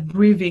bit like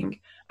breathing.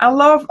 I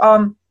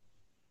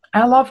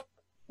love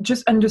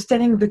just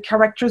understanding the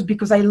characters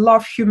because I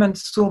love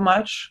humans so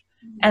much.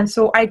 And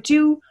so I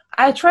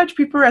try to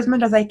prepare as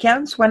much as I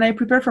can. So when I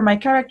prepare for my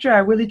character, I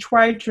really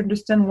try to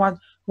understand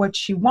what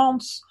she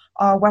wants,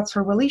 what's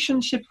her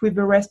relationship with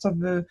the rest of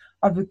the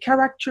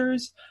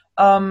characters,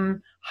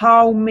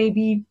 how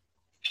maybe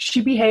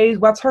she behaves,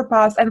 what's her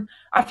past. And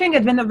I think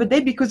at the end of the day,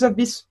 because of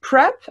this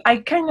prep, I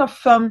kind of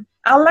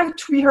I like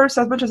to rehearse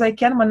as much as I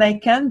can when I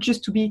can,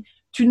 just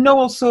to know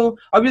also.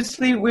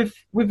 Obviously with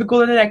the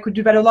Golden Age I could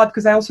do that a lot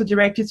because I also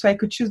directed, so I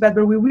could choose that,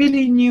 but we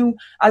really knew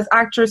as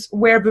actors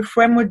where the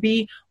frame would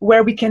be,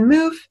 where we can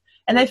move.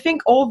 And I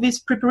think all this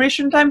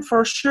preparation time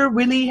for sure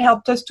really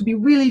helped us to be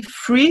really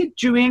free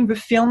during the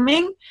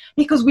filming,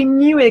 because we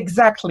knew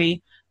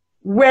exactly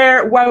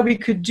what we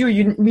could do.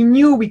 We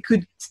knew we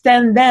could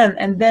stand then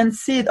and then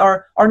sit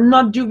or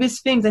not do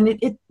these things. And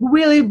it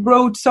really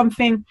brought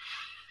something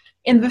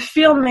in the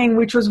filming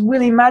which was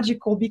really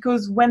magical,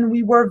 because when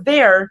we were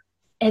there,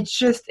 it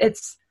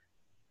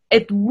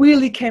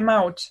really came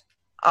out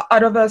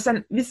of us.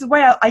 And this is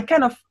why I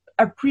kind of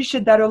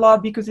appreciate that a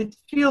lot, because it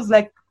feels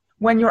like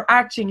when you're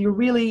acting,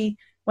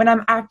 when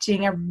I'm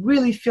acting, I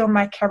really feel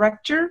my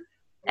character.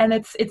 And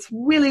it's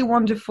really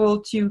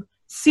wonderful to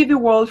see the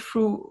world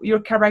through your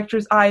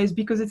character's eyes,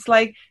 because it's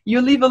like you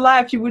live a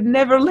life you would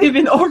never live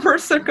in other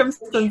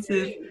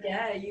circumstances.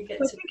 Yeah, you get.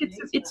 So I think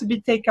it's a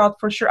big takeout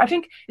for sure. I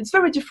think it's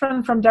very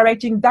different from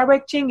directing.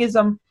 Directing is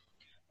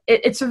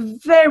it's a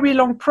very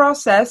long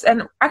process,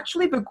 and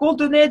actually the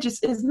Golden Age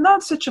is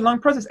not such a long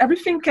process.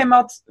 Everything came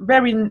out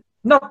very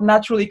not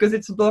naturally because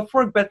it's a lot of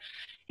work, but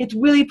it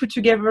really put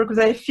together because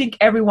I think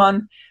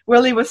everyone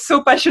really was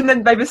so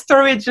passionate by the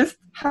story. It just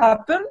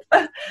happened.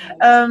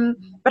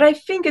 But I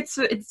think it's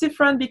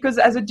different because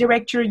as a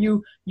director,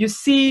 you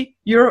see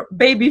your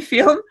baby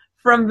film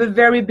from the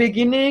very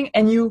beginning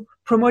and you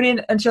promote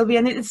it until the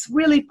end. It's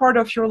really part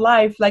of your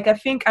life. Like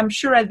I'm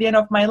sure at the end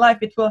of my life,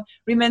 it will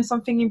remain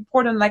something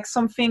important, like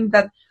something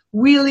that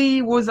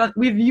really was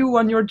with you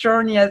on your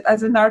journey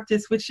as an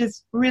artist, which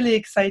is really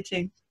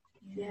exciting.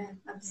 Yeah,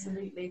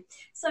 absolutely.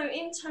 So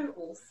in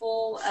total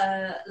for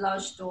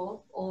L'Âge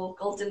d'Or, or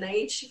Golden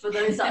Age, for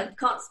those that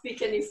can't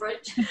speak any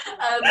French,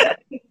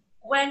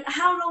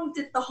 how long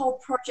did the whole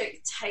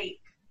project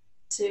take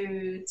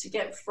to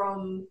get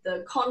from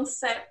the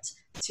concept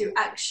to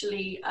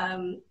actually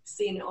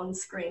seeing it on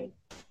screen?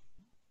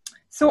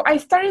 So I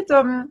started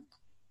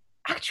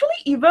actually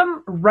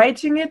even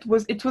writing it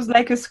was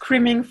like a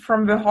screaming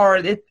from the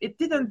heart. It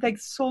didn't take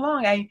so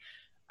long.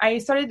 I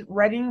started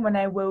writing when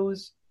I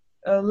was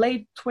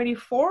late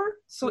 24.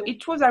 So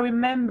it was, I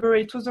remember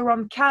it was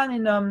around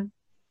Cannes in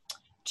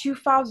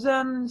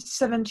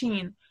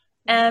 2017.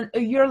 And a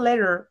year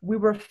later, we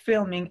were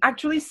filming.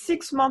 Actually,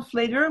 6 months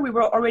later, we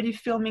were already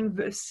filming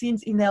the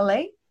scenes in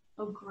LA.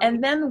 Oh, great.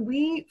 And then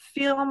we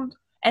filmed,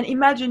 and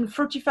imagine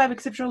 35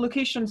 exceptional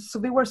locations. So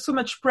there were so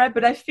much prep.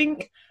 But I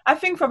think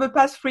for the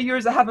past 3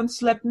 years, I haven't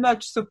slept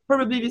much. So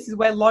probably this is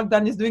why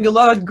lockdown is doing a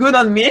lot of good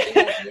on me.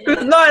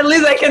 Because now at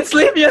least I can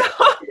sleep,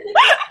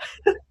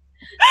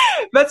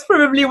 That's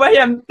probably why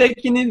I'm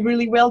taking it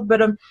really well.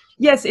 But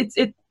yes,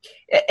 it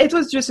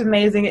was just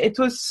amazing.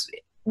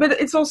 But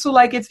it's also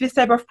like it's this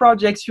type of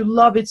projects. You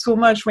love it so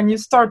much. When you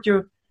start,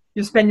 you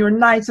spend your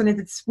nights on it.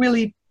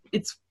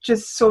 It's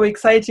just so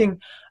exciting.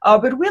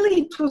 But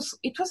really, it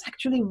was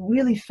actually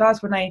really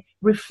fast when I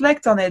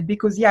reflect on it,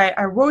 because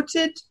I wrote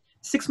it.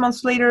 6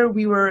 months later,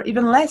 we were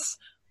even less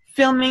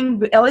filming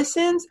the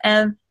Ellisons,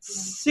 and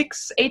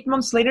 6-8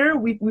 months later,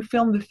 we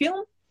filmed the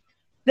film.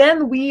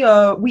 Then we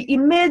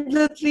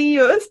immediately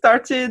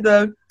started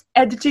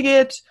editing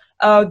it,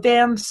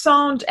 then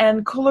sound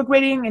and color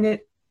grading, and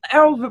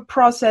all the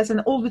process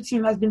and all the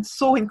team has been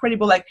so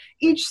incredible. Like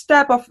each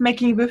step of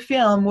making the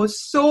film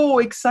was so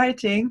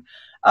exciting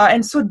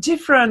and so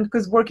different,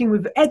 because working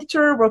with the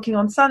editor, working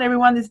on sound,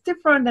 everyone is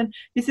different, and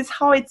this is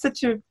how it's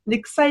such an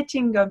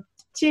exciting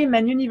team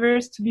and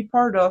universe to be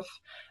part of.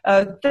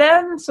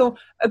 Then, so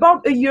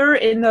about a year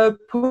in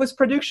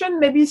post-production,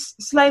 maybe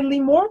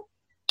slightly more.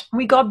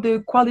 We got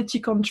the quality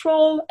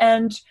control,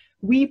 and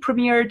we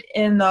premiered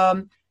in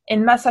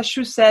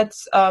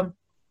Massachusetts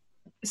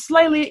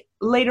slightly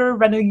later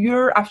than a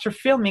year after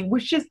filming,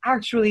 which is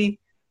actually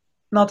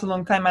not a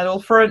long time at all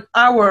for an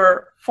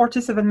hour,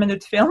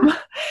 47-minute film.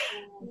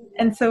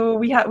 And so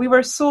we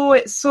were so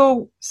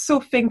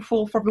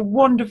thankful for the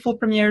wonderful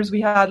premieres we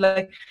had.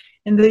 Like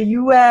in the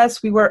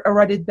US, we were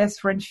awarded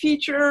Best Foreign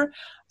Feature.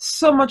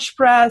 So much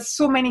press,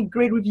 so many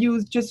great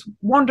reviews, just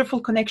wonderful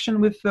connection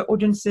with the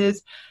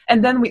audiences.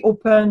 And then we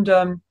opened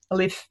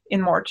LIF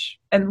in March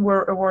and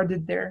were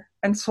awarded there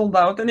and sold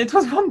out. And it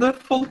was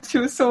wonderful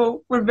too.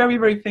 So we're very,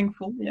 very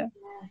thankful. Yeah.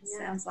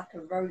 Sounds like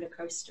a roller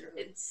coaster.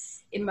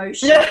 It's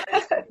emotions,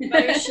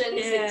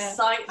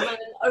 excitement,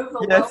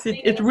 overwhelming. Yes,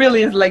 it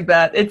really is like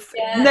that. It's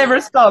never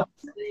stops.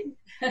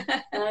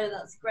 No,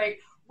 that's great.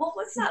 What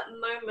was that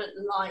moment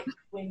like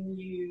when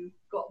you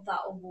got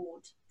that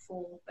award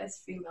for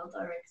Best Female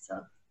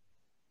Director?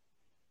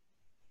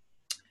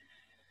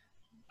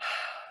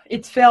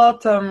 It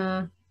felt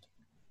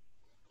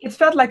it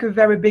felt like a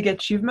very big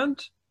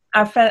achievement.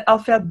 I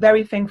felt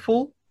very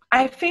thankful.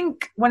 I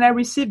think when I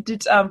received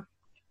it,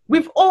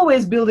 we've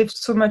always believed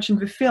so much in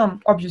the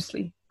film,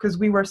 obviously, because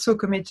we were so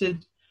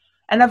committed.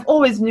 And I've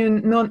always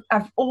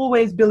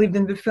believed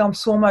in the film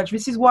so much.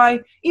 This is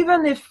why,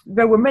 even if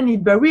there were many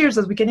barriers,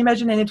 as we can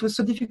imagine, and it was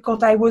so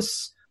difficult, I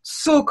was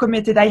so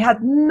committed. I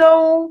had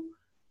no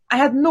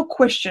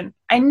question.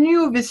 I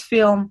knew this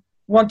film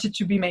wanted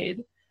to be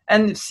made.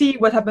 And see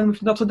what happened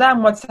with Notre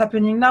Dame, what's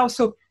happening now.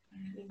 So,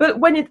 but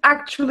when it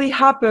actually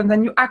happened,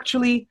 and you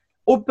actually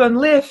open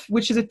LIFF,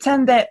 which is a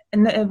 10-day,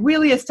 and a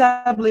really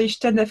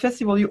established 10-day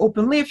festival, you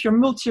open LIFF, you're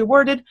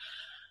multi-awarded.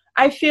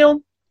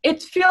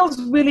 It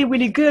feels really,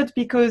 really good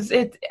because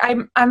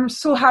I'm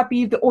so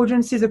happy the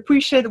audiences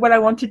appreciate what I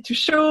wanted to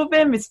show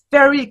them. It's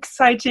very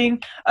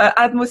exciting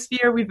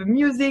atmosphere with the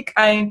music.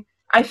 I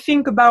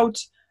think about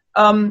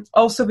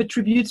also the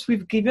tributes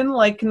we've given,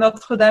 like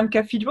Notre Dame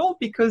Cathedral,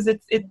 because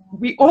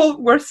we all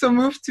were so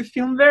moved to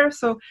film there.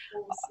 So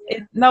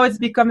now it's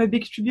become a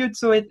big tribute.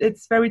 So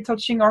it's very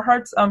touching our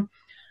hearts.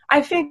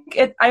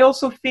 I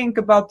also think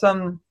about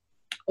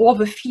all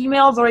the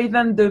females, or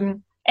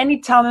even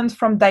any talent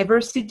from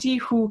diversity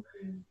who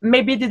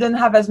maybe didn't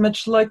have as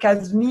much luck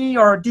as me,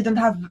 or didn't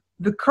have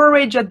the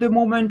courage at the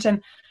moment.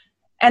 And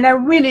I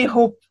really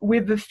hope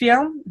with the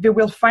film, they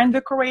will find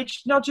the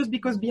courage, not just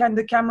because behind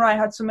the camera I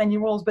had so many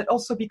roles, but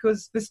also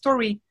because the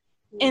story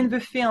in the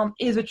film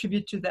is a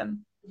tribute to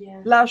them.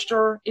 Yeah. L'Âge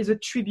d'Or is a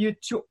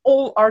tribute to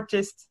all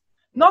artists,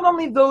 not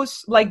only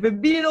those like the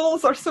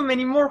Beatles or so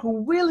many more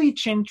who really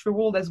changed the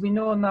world, as we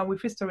know now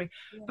with history,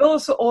 but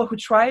also all who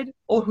tried,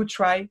 all who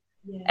try.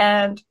 Yeah.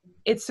 And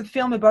it's a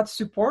film about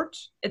support.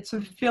 It's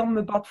a film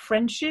about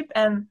friendship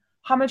and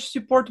how much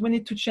support we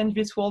need to change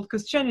this world,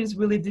 because change is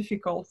really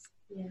difficult.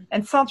 Yeah.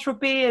 And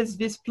Saint-Tropez is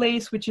this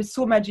place which is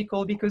so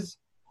magical because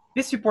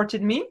they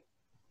supported me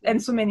and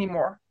so many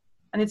more.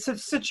 And it's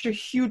such a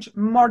huge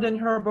modern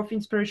hub of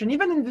inspiration.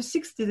 Even in the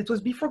 60s, it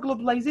was before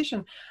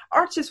globalization.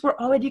 Artists were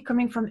already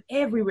coming from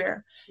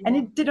everywhere. Yeah. And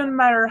it didn't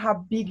matter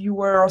how big you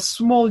were or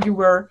small you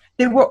were.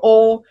 They were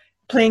all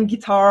playing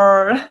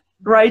guitar,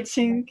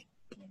 writing.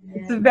 Yeah.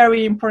 It's a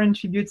very important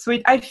tribute. So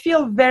I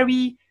feel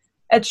very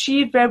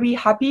achieved, very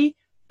happy.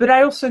 But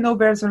I also know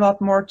there's a lot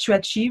more to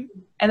achieve,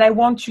 and I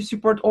want to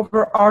support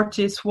other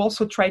artists who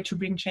also try to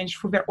bring change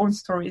through their own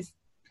stories.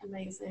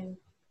 Amazing.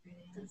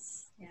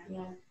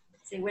 Yeah.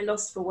 See, we're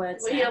lost for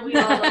words. Well, yeah, we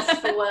are lost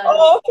for words.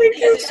 Oh, thank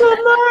you so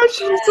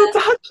much. I'm so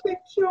touched. Thank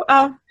you.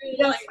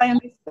 Yes, I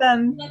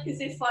understand. Like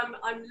as if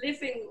I'm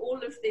living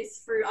all of this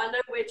through. I know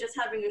we're just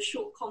having a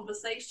short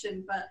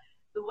conversation, but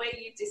the way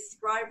you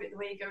describe it, the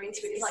way you go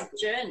into it, is like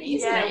journey,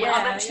 isn't it?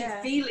 I'm actually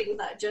feeling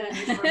that journey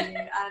from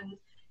you,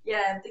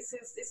 and this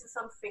is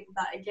something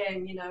that,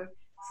 again,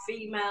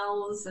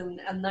 females and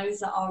those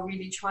that are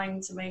really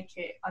trying to make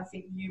it, I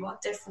think you are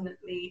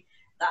definitely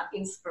that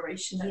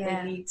inspiration that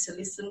they need to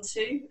listen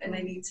to, and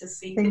they need to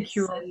see. Thank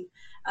you.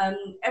 And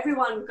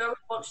everyone, go and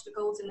watch The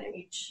Golden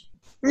Age.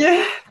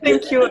 Yeah,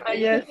 thank you.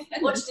 Yes.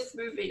 Watch this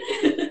movie.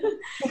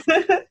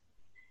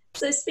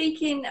 So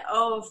speaking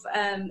of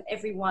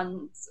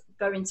everyone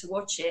going to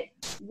watch it,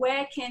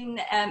 where can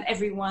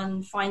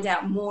everyone find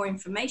out more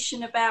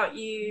information about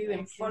you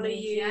and follow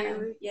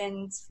you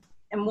and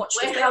watch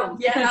the film?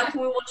 How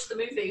can we watch the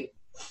movie?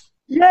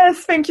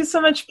 Yes, thank you so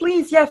much.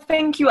 Please,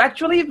 thank you.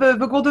 Actually, the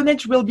Golden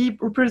Age will be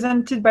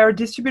represented by our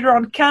distributor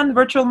on Cannes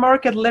Virtual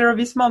Market later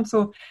this month.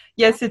 So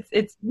yes,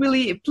 it's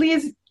really,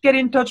 please get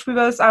in touch with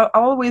us. I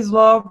always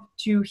love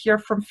to hear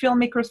from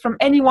filmmakers, from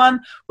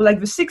anyone who like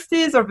the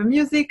 60s or the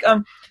music.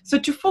 So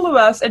to follow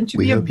us and to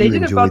be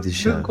updated about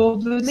the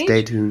Golden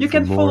Age, you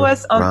can follow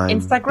us on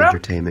Instagram,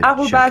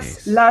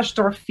 @L'Âge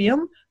d'Or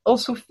Film,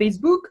 also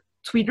Facebook,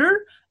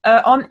 Twitter.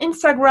 On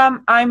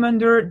Instagram, I'm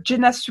under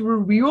Jenna Suru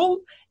Real.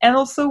 And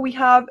also we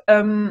have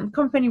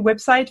company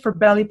website for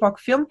Belle Epoque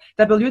Film,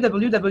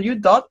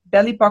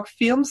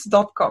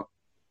 www.belleepoquefilms.com.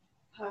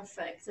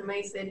 Perfect,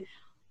 amazing.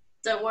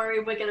 Don't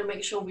worry, we're going to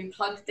make sure we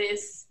plug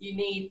this. We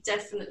need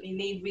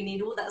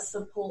all that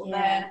support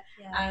there.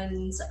 Yeah.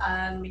 And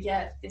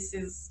this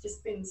has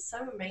just been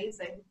so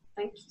amazing.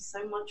 Thank you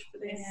so much for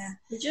this. Yeah.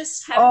 We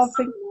just have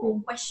one more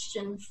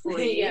question for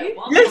you.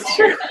 Yes,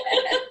 sure.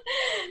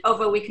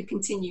 Although we could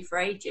continue for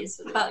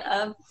ages. But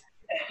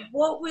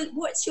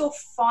what's your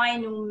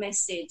final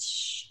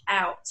message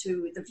out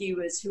to the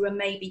viewers who are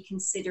maybe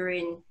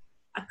considering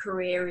a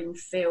career in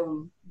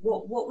film?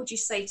 What would you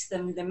say to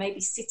them? They're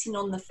maybe sitting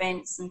on the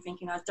fence and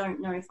thinking, I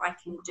don't know if I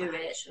can do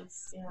it.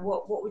 Yeah.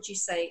 What would you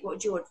say? What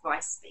would your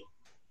advice be?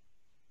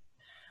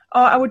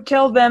 I would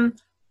tell them,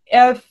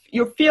 if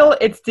you feel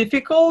it's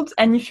difficult,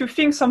 and if you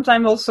think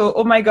sometimes also,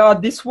 oh my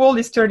God, this world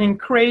is turning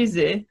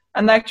crazy,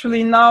 and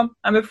actually now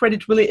I'm afraid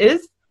it really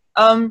is,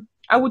 I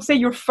would say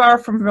you're far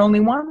from the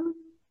only one.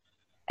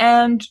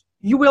 And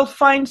you will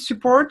find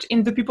support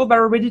in the people that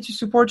are ready to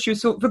support you.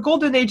 So the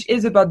Golden Age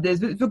is about this.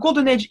 The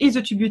Golden Age is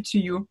a tribute to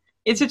you.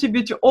 It's a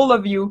tribute to all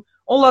of you,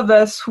 all of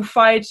us who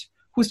fight,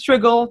 who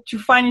struggle to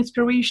find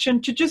inspiration,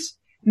 to just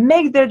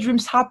make their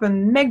dreams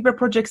happen, make their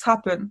projects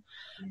happen.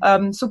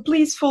 So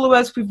please follow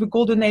us with the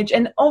Golden Age.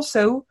 And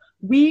also,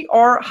 we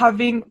are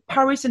having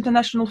Paris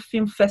International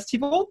Film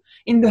Festival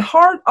in the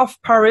heart of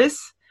Paris,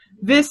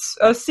 this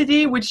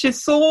city which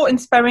is so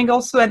inspiring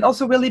also and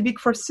also really big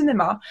for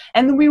cinema.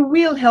 And we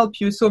will help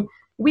you. So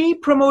we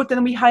promote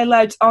and we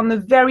highlight on a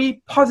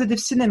very positive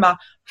cinema,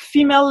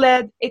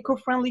 female-led,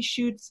 eco-friendly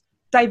shoots,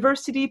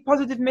 diversity,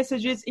 positive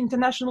messages,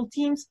 international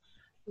teams.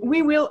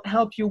 We will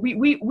help you.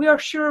 We are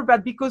sure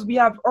that because we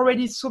have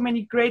already so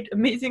many great,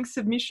 amazing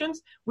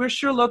submissions, we're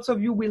sure lots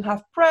of you will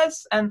have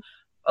press and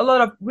a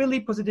lot of really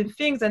positive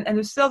things and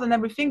the sales and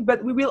everything,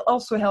 but we will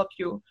also help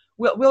you.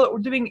 We're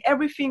doing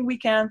everything we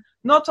can,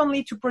 not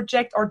only to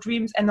project our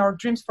dreams and our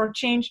dreams for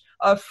change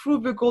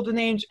through the Golden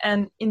Age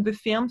and in the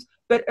films,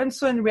 but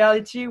also in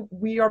reality,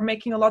 we are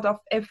making a lot of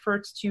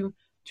efforts to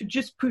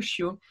just push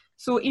you.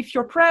 So if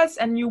you're press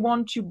and you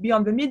want to be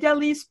on the media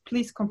list,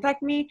 please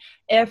contact me.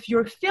 If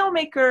you're a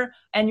filmmaker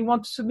and you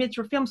want to submit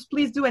your films,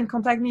 please do and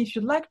contact me if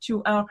you'd like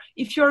to.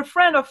 If you're a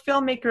friend of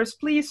filmmakers,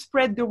 please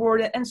spread the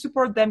word and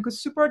support them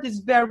because support is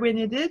very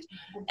needed.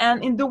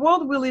 And in the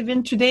world we live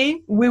in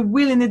today, we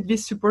really need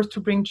this support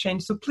to bring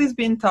change. So please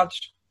be in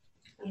touch.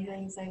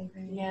 Amazing.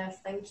 Yes,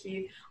 thank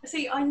you.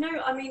 See, I know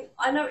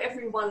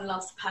everyone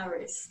loves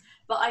Paris,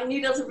 but I knew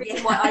there's a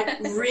reason why I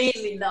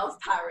really love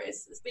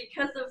Paris. It's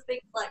because of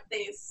things like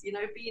this,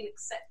 being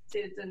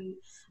accepted and,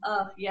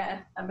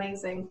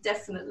 amazing,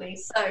 definitely.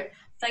 So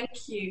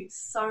thank you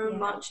so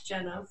much,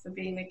 Jenna, for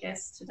being a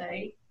guest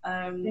today.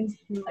 Thank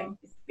you.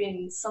 It's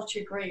been such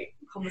a great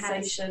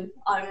conversation.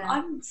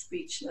 I'm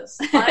speechless.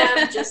 I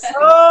am just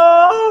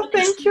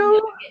thank you.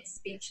 Never get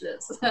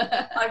speechless.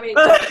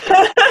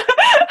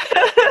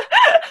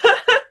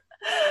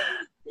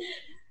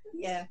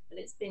 Yeah, but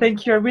it's been.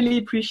 Thank you. I really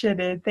appreciate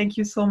it. Thank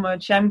you so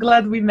much. I'm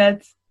glad we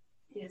met.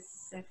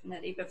 Yes,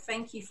 definitely. But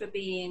thank you for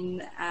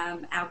being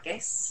our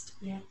guest.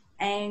 Yeah.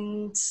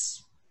 And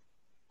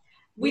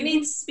we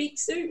need to speak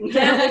soon.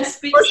 Yeah, we'll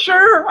speak for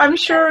sure. I'm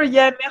sure.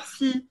 Yeah,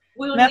 merci.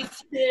 We'll need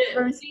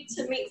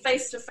to meet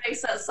face to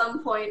face at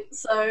some point.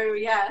 So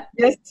yeah.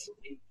 Yes,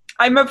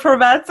 I'm up for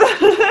that.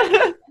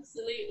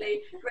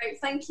 Absolutely.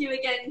 Great. Thank you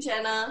again,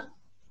 Jenna.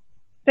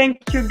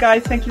 Thank you,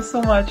 guys. Thank you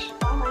so much.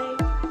 Bye.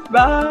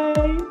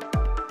 Bye.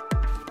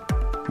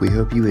 We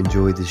hope you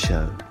enjoyed the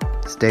show.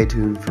 Stay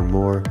tuned for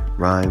more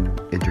Rhyme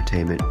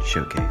Entertainment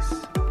Showcase.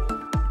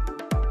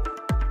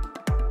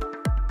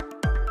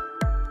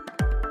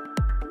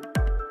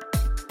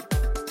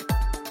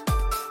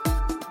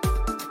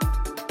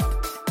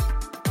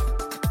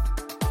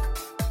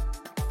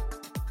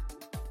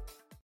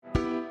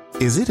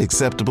 Is it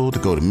acceptable to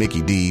go to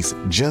Mickey D's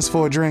just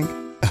for a drink?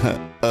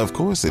 Of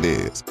course it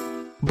is.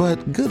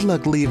 But good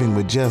luck leaving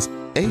with just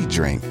a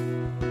drink.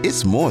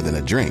 It's more than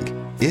a drink.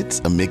 It's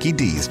a Mickey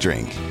D's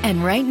drink.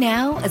 And right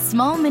now, a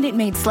small Minute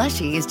Maid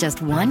slushie is just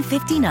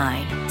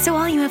 $1.59. So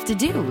all you have to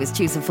do is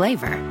choose a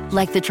flavor,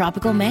 like the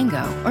tropical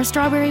mango or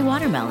strawberry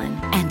watermelon,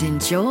 and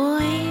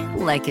enjoy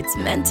like it's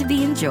meant to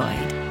be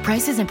enjoyed.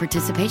 Prices and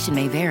participation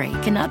may vary.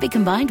 Cannot be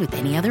combined with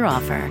any other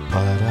offer.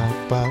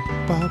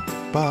 Ba-da-ba-ba-ba.